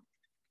with you.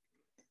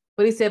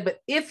 But he said,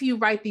 but if you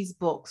write these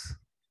books,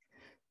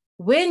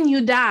 when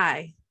you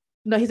die,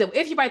 he said,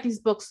 if you write these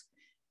books,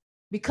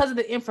 because of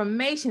the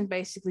information,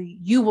 basically,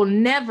 you will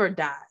never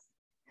die.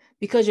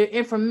 Because your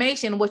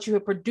information, what you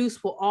have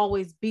produced, will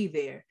always be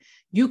there.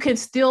 You can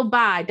still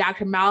buy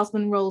Dr. Myles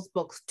Munroe's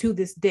books to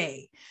this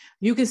day.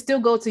 You can still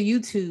go to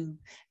YouTube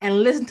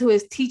and listen to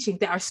his teachings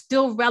that are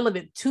still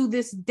relevant to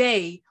this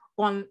day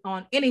on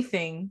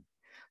anything,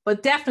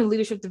 but definitely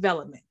leadership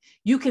development.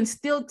 You can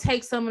still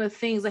take some of the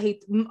things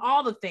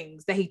all the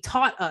things that he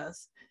taught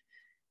us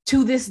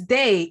to this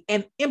day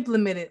and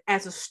implement it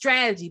as a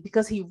strategy,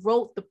 because he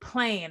wrote the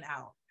plan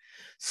out.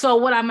 So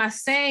what am I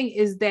saying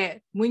is that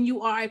when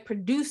you are a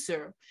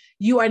producer,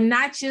 you are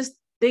not just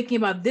thinking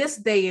about this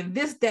day and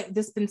this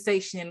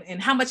dispensation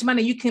and how much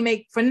money you can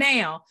make for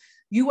now.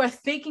 You are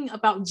thinking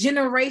about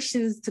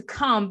generations to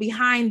come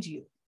behind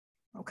you.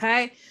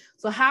 Okay.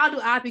 So how do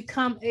I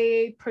become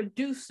a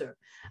producer?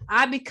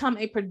 I become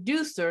a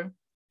producer.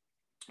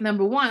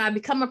 Number one, I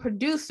become a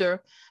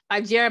producer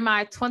by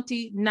Jeremiah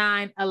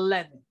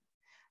 29:11.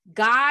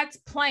 God's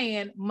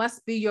plan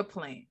must be your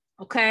plan.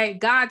 Okay.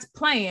 God's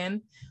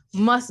plan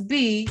must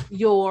be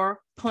your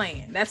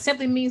plan. That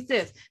simply means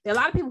this. There are a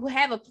lot of people who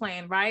have a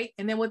plan, right?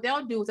 And then what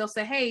they'll do is they'll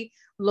say, hey,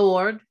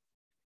 Lord,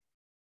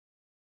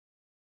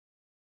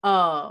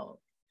 bless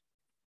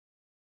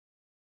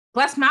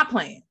my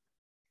plan.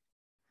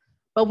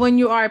 But when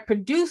you are a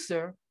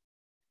producer,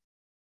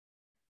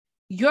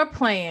 your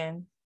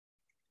plan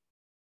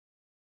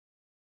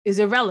is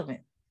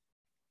irrelevant.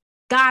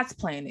 God's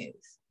plan is.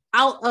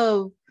 Out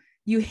of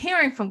you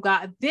hearing from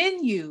God,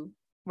 then you,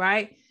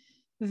 right?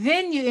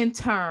 Then you in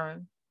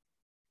turn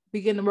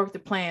begin to work the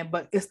plan,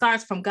 but it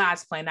starts from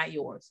God's plan, not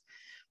yours.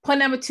 Point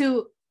number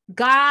two,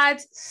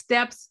 God's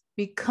steps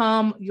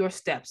become your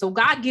steps. So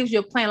God gives you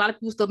a plan. A lot of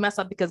people still mess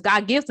up because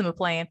God gives them a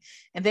plan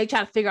and they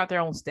try to figure out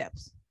their own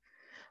steps.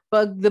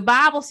 But the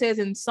Bible says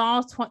in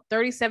Psalms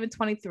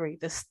 37:23,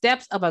 the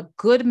steps of a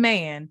good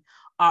man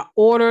are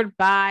ordered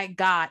by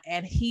God,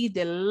 and he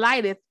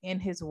delighteth in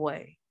his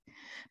way.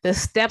 The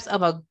steps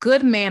of a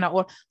good man are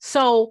ordered.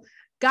 So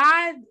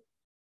God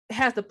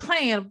has the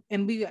plan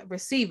and we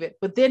receive it,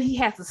 but then he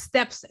has the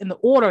steps in the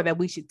order that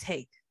we should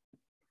take.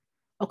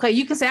 Okay,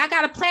 you can say, I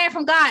got a plan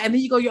from God, and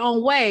then you go your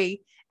own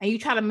way and you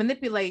try to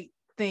manipulate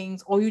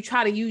things, or you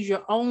try to use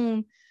your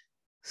own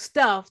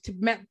stuff to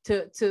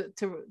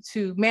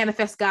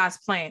manifest God's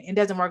plan. It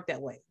doesn't work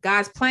that way.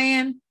 God's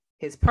plan,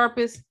 his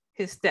purpose,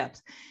 his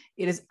steps.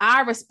 It is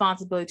our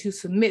responsibility to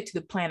submit to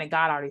the plan that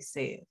God already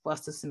said for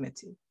us to submit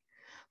to.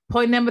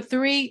 Point number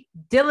three,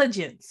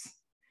 diligence.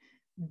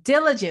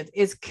 Diligence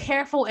is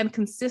careful and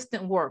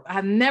consistent work. I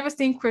have never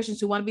seen Christians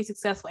who want to be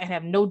successful and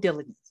have no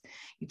diligence.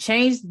 You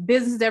change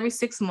businesses every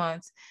 6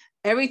 months.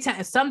 Every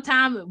time,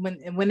 sometimes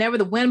whenever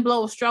the wind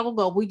blows, struggle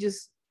go, we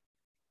just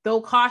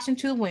throw caution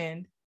to the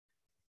wind.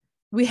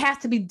 We have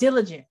to be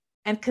diligent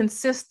and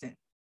consistent.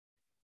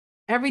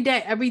 Every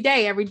day, every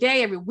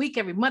week,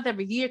 every month,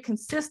 every year,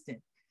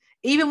 consistent.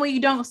 Even when you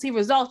don't see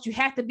results, you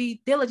have to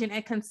be diligent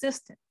and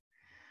consistent.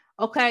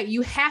 Okay,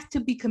 you have to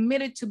be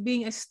committed to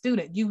being a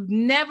student. You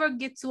never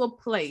get to a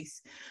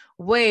place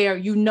where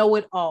you know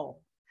it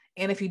all.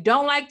 And if you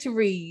don't like to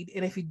read,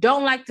 and if you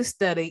don't like to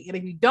study, and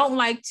if you don't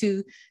like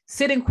to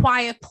sit in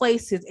quiet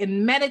places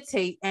and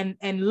meditate and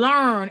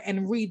learn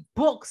and read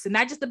books, and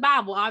not just the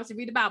Bible, obviously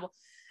read the Bible,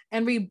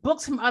 and read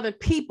books from other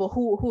people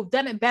who've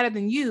done it better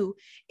than you,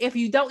 if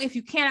you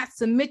cannot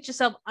submit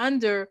yourself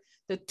under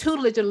the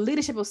tutelage or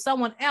leadership of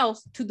someone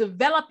else to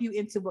develop you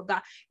into what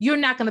God, you're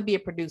not going to be a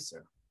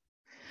producer.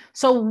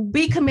 So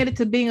be committed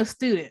to being a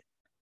student.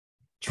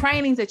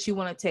 Trainings that you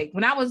want to take.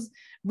 When I was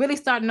really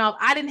starting off,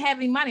 I didn't have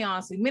any money,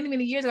 honestly. Many,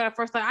 many years ago, I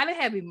first started, I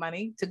didn't have any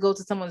money to go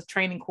to someone's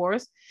training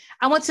course.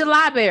 I went to the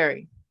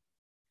library.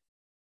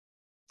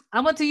 I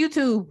went to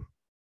YouTube.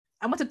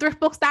 I went to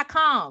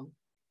thriftbooks.com.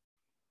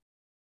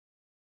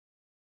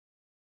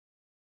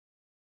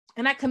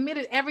 And I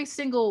committed every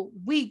single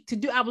week to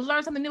do, I would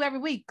learn something new every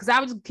week because I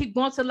would just keep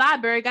going to the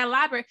library, got a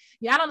library.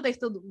 Yeah, I don't know if they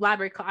still do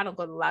library. I don't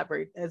go to the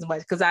library as much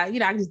because I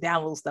just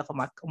download stuff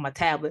on my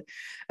tablet.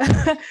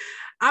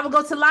 I would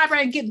go to the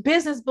library and get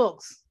business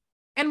books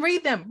and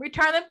read them,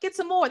 return them, get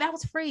some more. That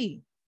was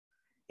free.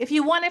 If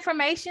you want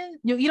information,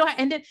 you don't,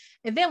 and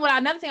then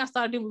another thing I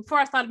started doing before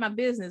I started my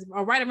business,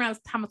 or right around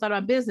the time I started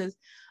my business,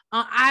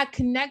 I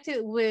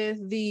connected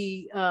with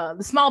the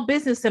Small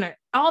Business Center.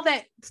 All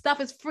that stuff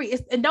is free.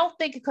 And don't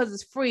think because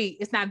it's free,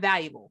 it's not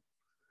valuable.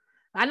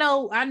 I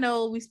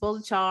know we're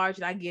supposed to charge,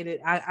 and I get it.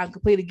 I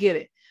completely get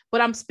it. But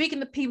I'm speaking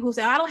to people who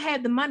say, I don't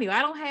have the money, or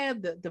I don't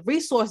have the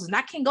resources, and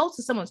I can't go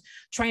to someone's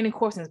training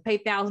course and pay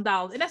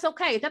 $1,000. And that's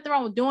okay. There's nothing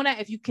wrong with doing that.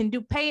 If you can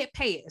pay it.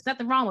 There's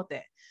nothing wrong with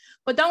that.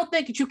 But don't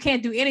think that you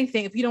can't do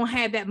anything if you don't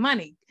have that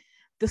money.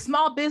 The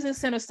Small Business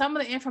Center, some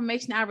of the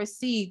information I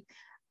received,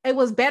 it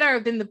was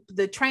better than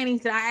the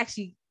trainings that I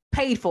actually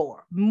paid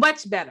for.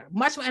 Much better,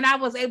 much more, and I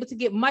was able to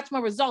get much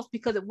more results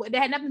because it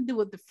had nothing to do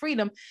with the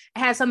freedom. It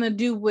had something to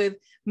do with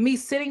me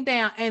sitting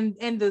down,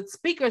 and the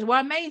speakers were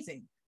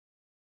amazing.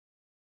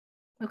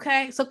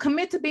 Okay, so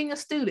commit to being a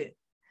student.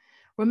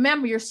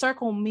 Remember, your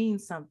circle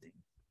means something.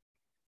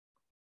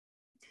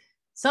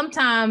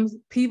 Sometimes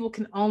people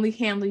can only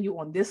handle you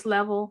on this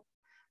level,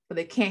 but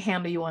they can't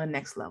handle you on the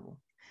next level.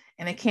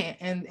 And it can't,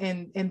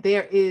 and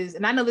there is,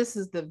 and I know this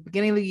is the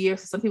beginning of the year,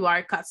 so some people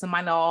already cut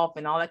somebody off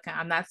and all that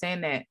I'm not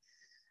saying that.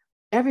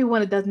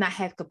 Everyone does not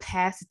have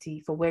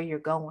capacity for where you're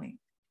going.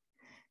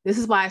 This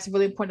is why it's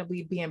really important that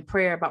we be in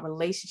prayer about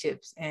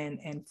relationships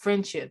and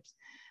friendships,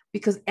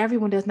 because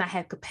everyone does not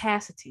have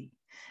capacity.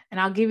 And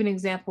I'll give you an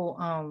example.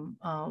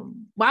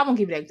 Well, I won't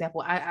give you that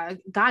example.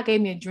 God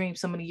gave me a dream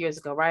so many years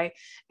ago, right?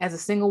 As a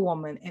single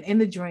woman. And in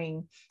the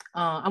dream,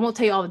 I won't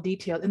tell you all the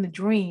details. In the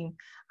dream,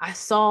 I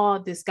saw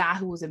this guy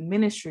who was in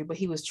ministry, but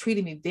he was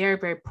treating me very,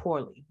 very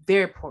poorly,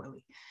 very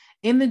poorly.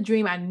 In the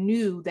dream, I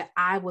knew that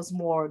I was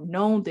more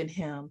known than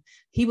him.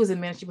 He was in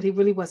ministry, but he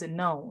really wasn't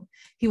known.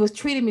 He was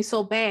treating me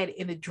so bad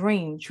in the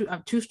dream.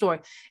 True story.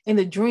 In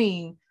the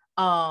dream,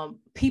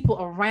 people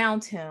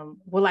around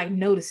him were like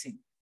noticing.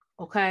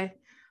 Okay,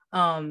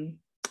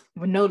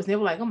 were noticing. They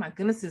were like, "Oh my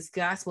goodness, this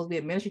guy's supposed to be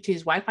a ministry to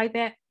his wife like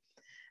that."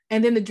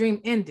 And then the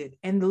dream ended,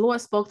 and the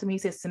Lord spoke to me. He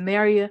said,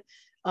 "Samaria,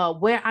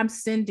 where I'm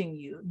sending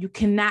you, you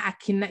cannot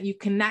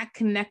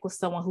connect with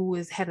someone who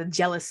had a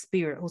jealous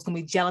spirit, who's going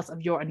to be jealous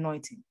of your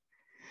anointing."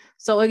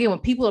 So again, when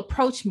people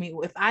approach me,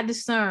 if I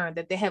discern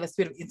that they have a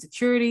spirit of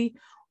insecurity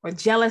or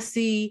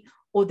jealousy,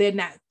 or they're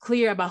not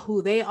clear about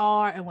who they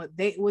are and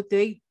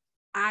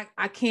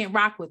I can't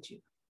rock with you.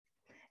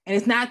 And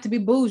it's not to be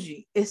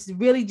bougie. It's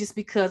really just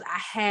because I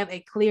have a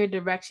clear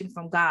direction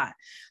from God.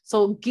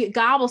 So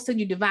God will send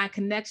you divine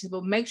connections,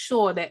 but make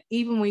sure that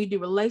even when you do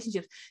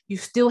relationships, you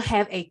still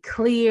have a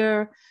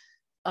clear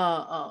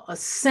a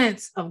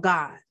sense of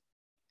God.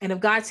 And if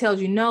God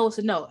tells you no,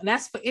 so no. And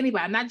that's for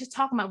anybody. I'm not just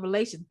talking about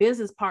relations,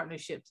 business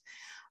partnerships,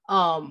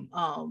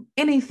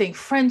 anything,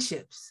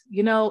 friendships.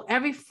 You know,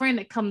 every friend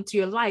that comes into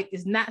your life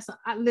is not,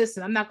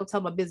 listen, I'm not going to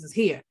tell my business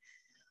here,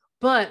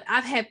 but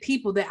I've had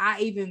people that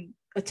I even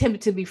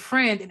attempted to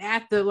befriend, and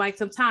after like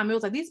some time, it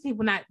was like, these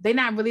people they're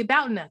not really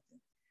about nothing.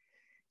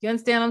 You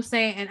understand what I'm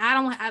saying? And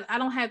I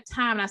don't have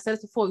time. And I said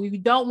this before, you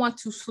don't want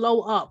to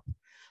slow up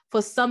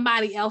for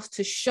somebody else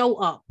to show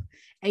up,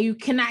 and you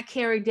cannot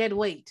carry dead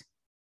weight.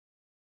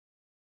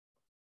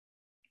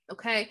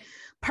 Okay,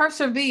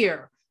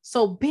 persevere.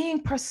 So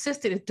being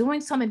persistent is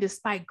doing something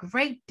despite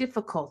great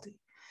difficulty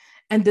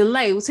and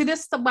delay. See,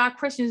 this is why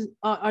Christians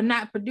are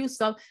not produced.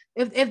 So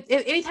if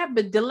any type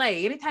of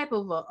delay, any type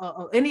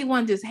of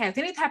anyone just has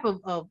any type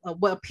of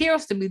what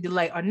appears to be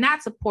delay are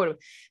not supportive,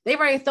 they've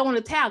already thrown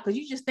the towel because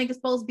you just think it's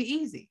supposed to be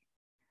easy.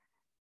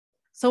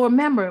 So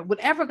remember,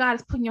 whatever God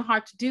has put in your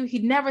heart to do, he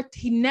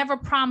never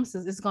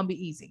promises it's going to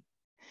be easy.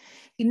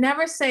 He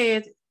never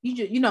says,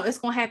 you know, it's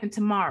going to happen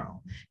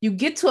tomorrow. You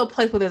get to a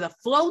place where there's a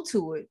flow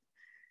to it.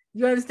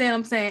 You understand what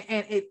I'm saying?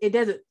 And it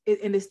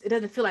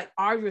doesn't feel like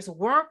arduous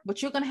work,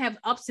 but you're going to have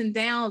ups and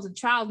downs and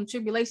trials and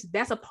tribulations.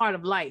 That's a part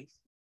of life.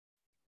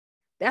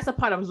 That's a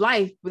part of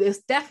life, but it's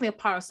definitely a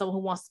part of someone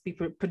who wants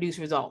to produce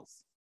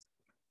results.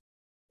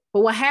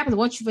 But what happens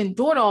once you've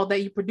endured all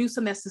that, you produce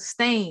something that's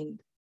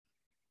sustained.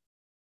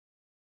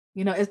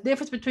 You know, it's the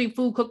difference between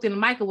food cooked in the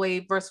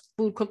microwave versus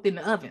food cooked in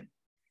the oven.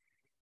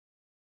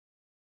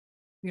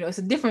 You know, it's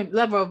a different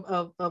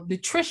level of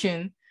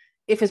nutrition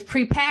if it's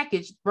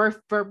prepackaged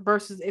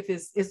versus if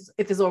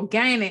it's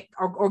organic,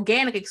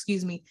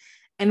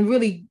 and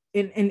really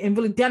and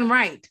really done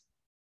right.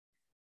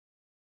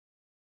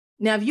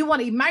 Now, if you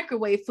want to eat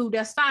microwave food,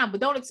 that's fine,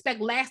 but don't expect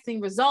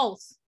lasting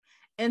results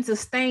and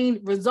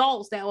sustained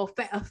results that will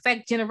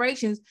affect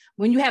generations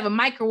when you have a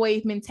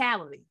microwave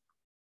mentality.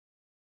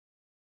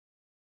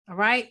 All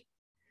right.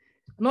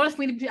 In order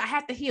for me to, I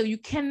have to heal. You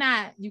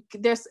cannot,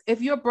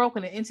 if you're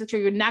broken and insecure,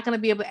 you're not going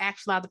to be able to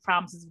actualize the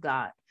promises of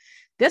God.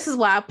 This is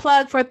why I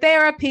plug for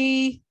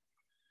therapy.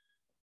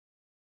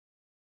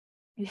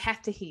 You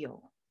have to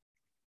heal.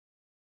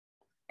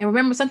 And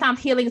remember,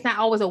 sometimes healing is not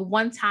always a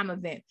one-time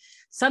event.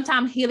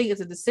 Sometimes healing is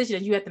a decision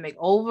that you have to make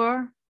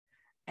over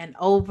and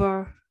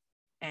over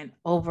and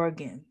over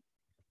again.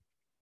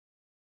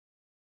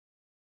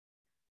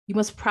 You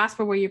must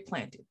prosper where you're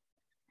planted.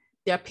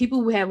 There are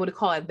people who have what they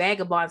call a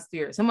vagabond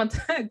spirit.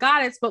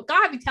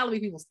 God be telling me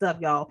people's stuff,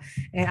 y'all.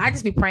 And I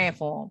just be praying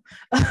for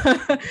them.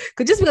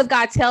 Because just because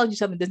God tells you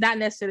something does not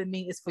necessarily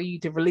mean it's for you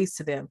to release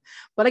to them.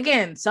 But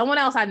again, someone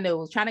else I know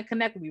was trying to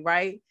connect with me,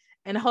 right?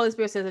 And the Holy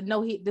Spirit says,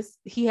 no,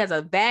 he has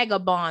a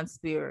vagabond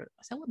spirit.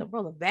 I said, what in the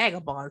world, a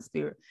vagabond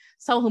spirit?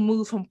 Someone who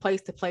moves from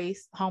place to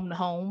place, home to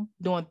home,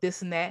 doing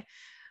this and that.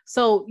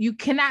 So you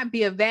cannot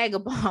be a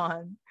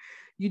vagabond.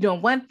 You're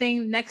doing one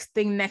thing, next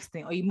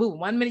thing. Or you move.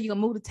 1 minute, you're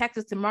going to move to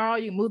Texas tomorrow.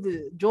 You move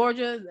to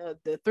Georgia.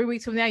 The 3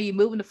 weeks from now, you're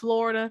moving to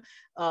Florida.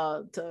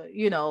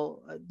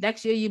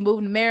 Next year, you're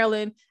moving to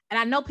Maryland. And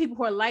I know people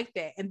who are like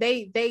that. And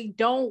they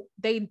don't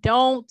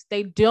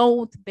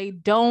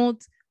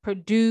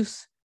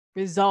produce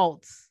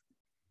results.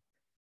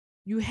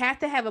 You have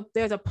to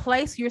there's a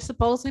place you're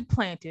supposed to be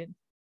planted.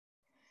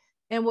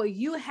 And what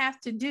you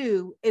have to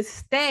do is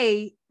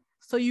stay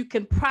so you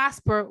can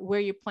prosper where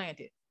you're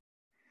planted.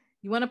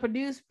 You want to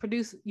produce,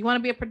 you want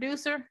to be a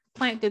producer,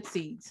 plant good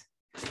seeds.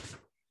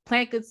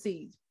 Plant good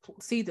seeds.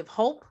 Seeds of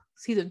hope,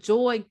 seeds of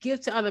joy,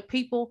 give to other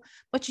people.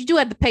 But you do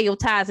have to pay your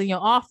tithes and your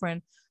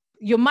offering.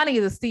 Your money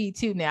is a seed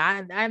too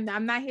now.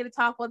 I'm not here to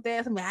talk about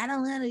that. I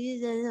don't want to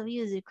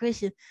use a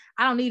Christian.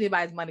 I don't need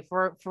anybody's money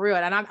for real.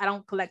 And I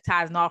don't collect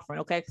tithes and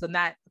offering, okay? Because I'm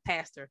not a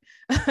pastor.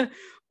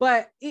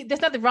 But there's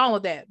nothing wrong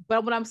with that.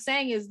 But what I'm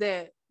saying is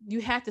that you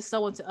have to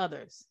sow into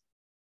others.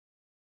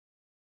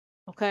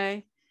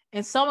 Okay?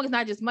 And sowing is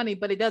not just money,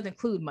 but it does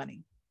include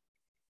money.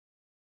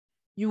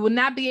 You will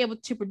not be able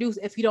to produce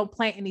if you don't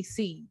plant any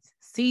seeds.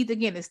 Seeds,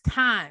 again, is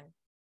time.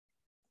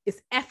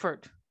 It's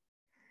effort.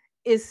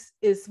 It's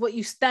what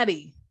you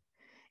study.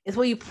 It's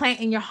what you plant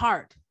in your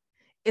heart.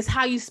 It's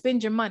how you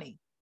spend your money.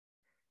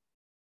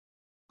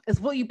 It's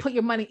what you put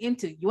your money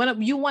into.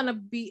 You want to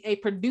be a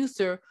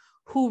producer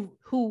who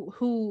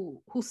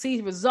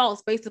sees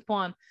results based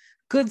upon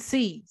good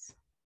seeds.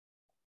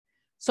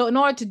 So in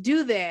order to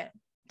do that,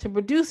 to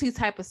produce these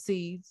type of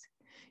seeds,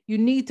 you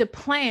need to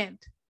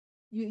plant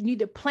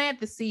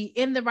the seed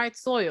in the right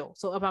soil.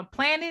 So if I'm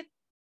planted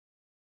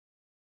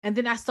and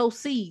then I sow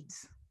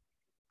seeds,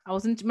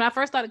 when I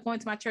first started going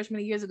to my church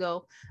many years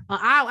ago,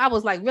 I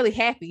was like really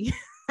happy.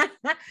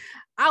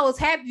 I was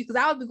happy because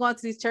I would be going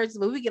to these churches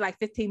where we get like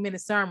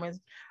 15-minute sermons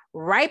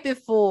right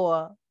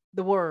before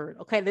the word.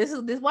 Okay, this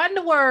wasn't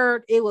the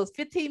word. It was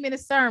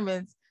 15-minute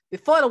sermons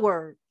before the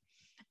word.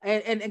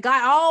 And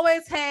God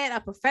always had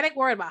a prophetic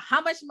word about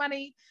how much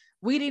money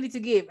we needed to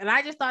give. And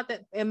I just thought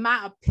that, in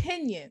my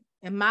opinion,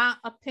 I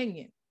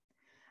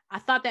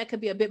thought that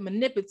could be a bit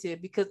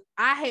manipulative, because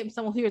I hate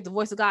someone who hears the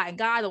voice of God and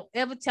God don't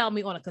ever tell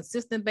me on a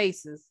consistent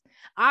basis.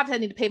 Obviously, I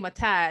need to pay my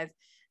tithes.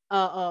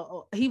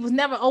 He was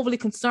never overly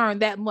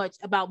concerned that much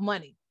about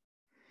money.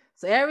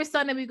 So every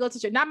Sunday we go to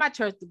church, not my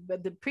church,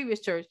 but the previous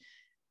church.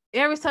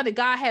 Every Sunday,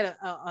 God had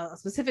a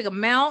specific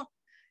amount.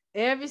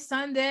 Every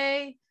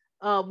Sunday,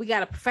 we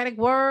got a prophetic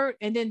word,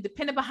 and then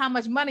depending on how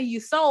much money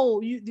you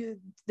sold,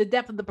 the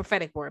depth of the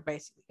prophetic word,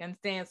 basically.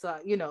 Understand? So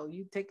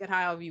you take it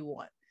however you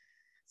want.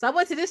 So I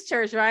went to this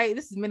church, right?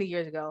 This is many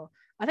years ago.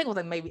 I think it was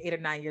like maybe 8 or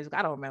 9 years ago.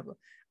 I don't remember.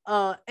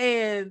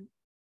 And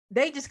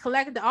they just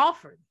collected the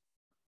offering,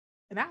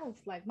 and I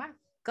was like, my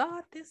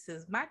God, this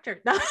is my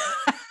church.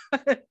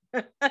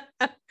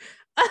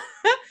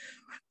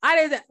 I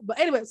didn't. But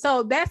anyway,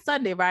 so that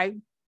Sunday, right?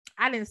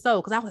 I didn't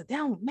sow because I was like,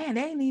 damn, man,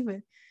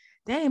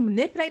 they ain't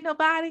manipulate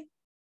nobody.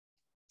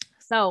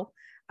 So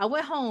I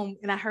went home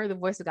and I heard the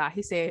voice of God.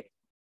 He said,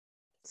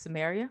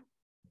 Samaria,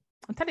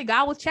 I'm telling you,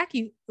 God will check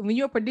you. When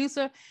you're a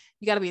producer,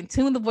 you got to be in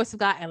tune with the voice of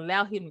God and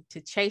allow him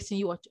to chasten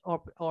you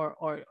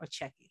or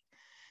check you.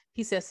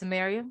 He says,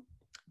 Samaria,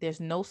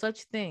 there's no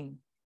such thing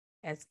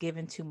as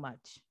giving too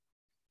much.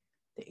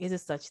 There is a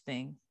such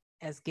thing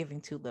as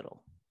giving too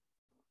little.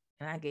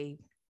 And I gave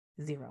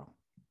 0.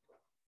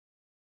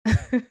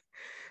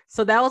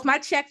 So that was my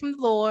check from the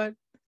Lord.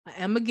 I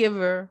am a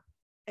giver,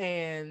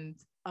 and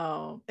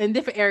in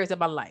different areas of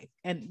my life,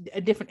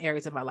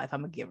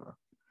 I'm a giver.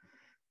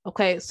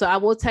 Okay, so I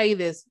will tell you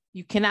this: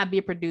 you cannot be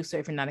a producer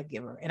if you're not a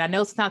giver. And I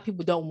know sometimes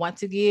people don't want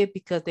to give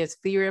because there's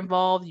fear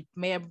involved. You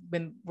may have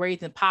been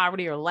raised in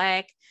poverty or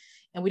lack,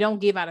 and we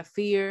don't give out of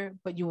fear.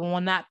 But you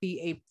will not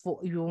be a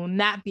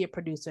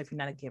producer if you're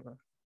not a giver.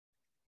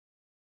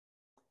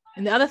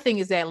 And the other thing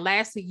is that,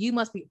 lastly, you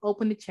must be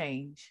open to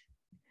change.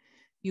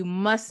 You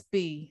must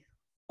be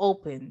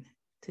open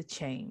to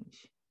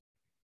change.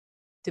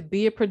 To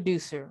be a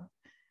producer,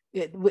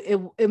 it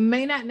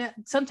may not.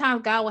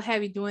 Sometimes God will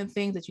have you doing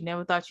things that you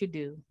never thought you'd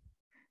do,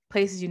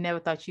 places you never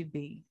thought you'd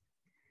be.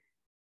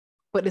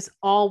 But it's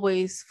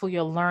always for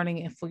your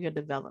learning and for your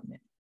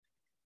development.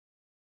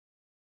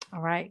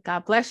 All right.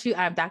 God bless you.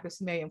 I'm Dr.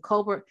 Samaria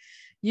Colbert.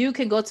 You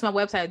can go to my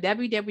website,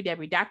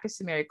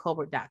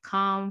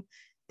 www.drsamariacolbert.com.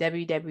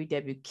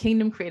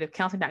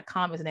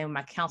 www.kingdomcreativecounseling.com is the name of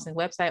my counseling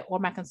website, or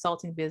my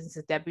consulting business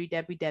is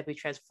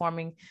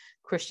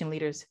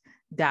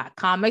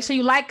www.transformingchristianleaders.com. Make sure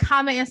you like,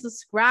 comment, and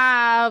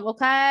subscribe.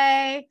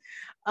 Okay.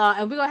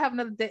 And we're going to have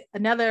another day,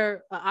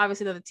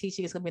 obviously another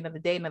teaching. It's going to be another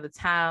day, another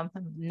time,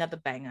 another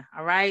banger.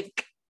 All right.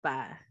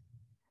 Bye.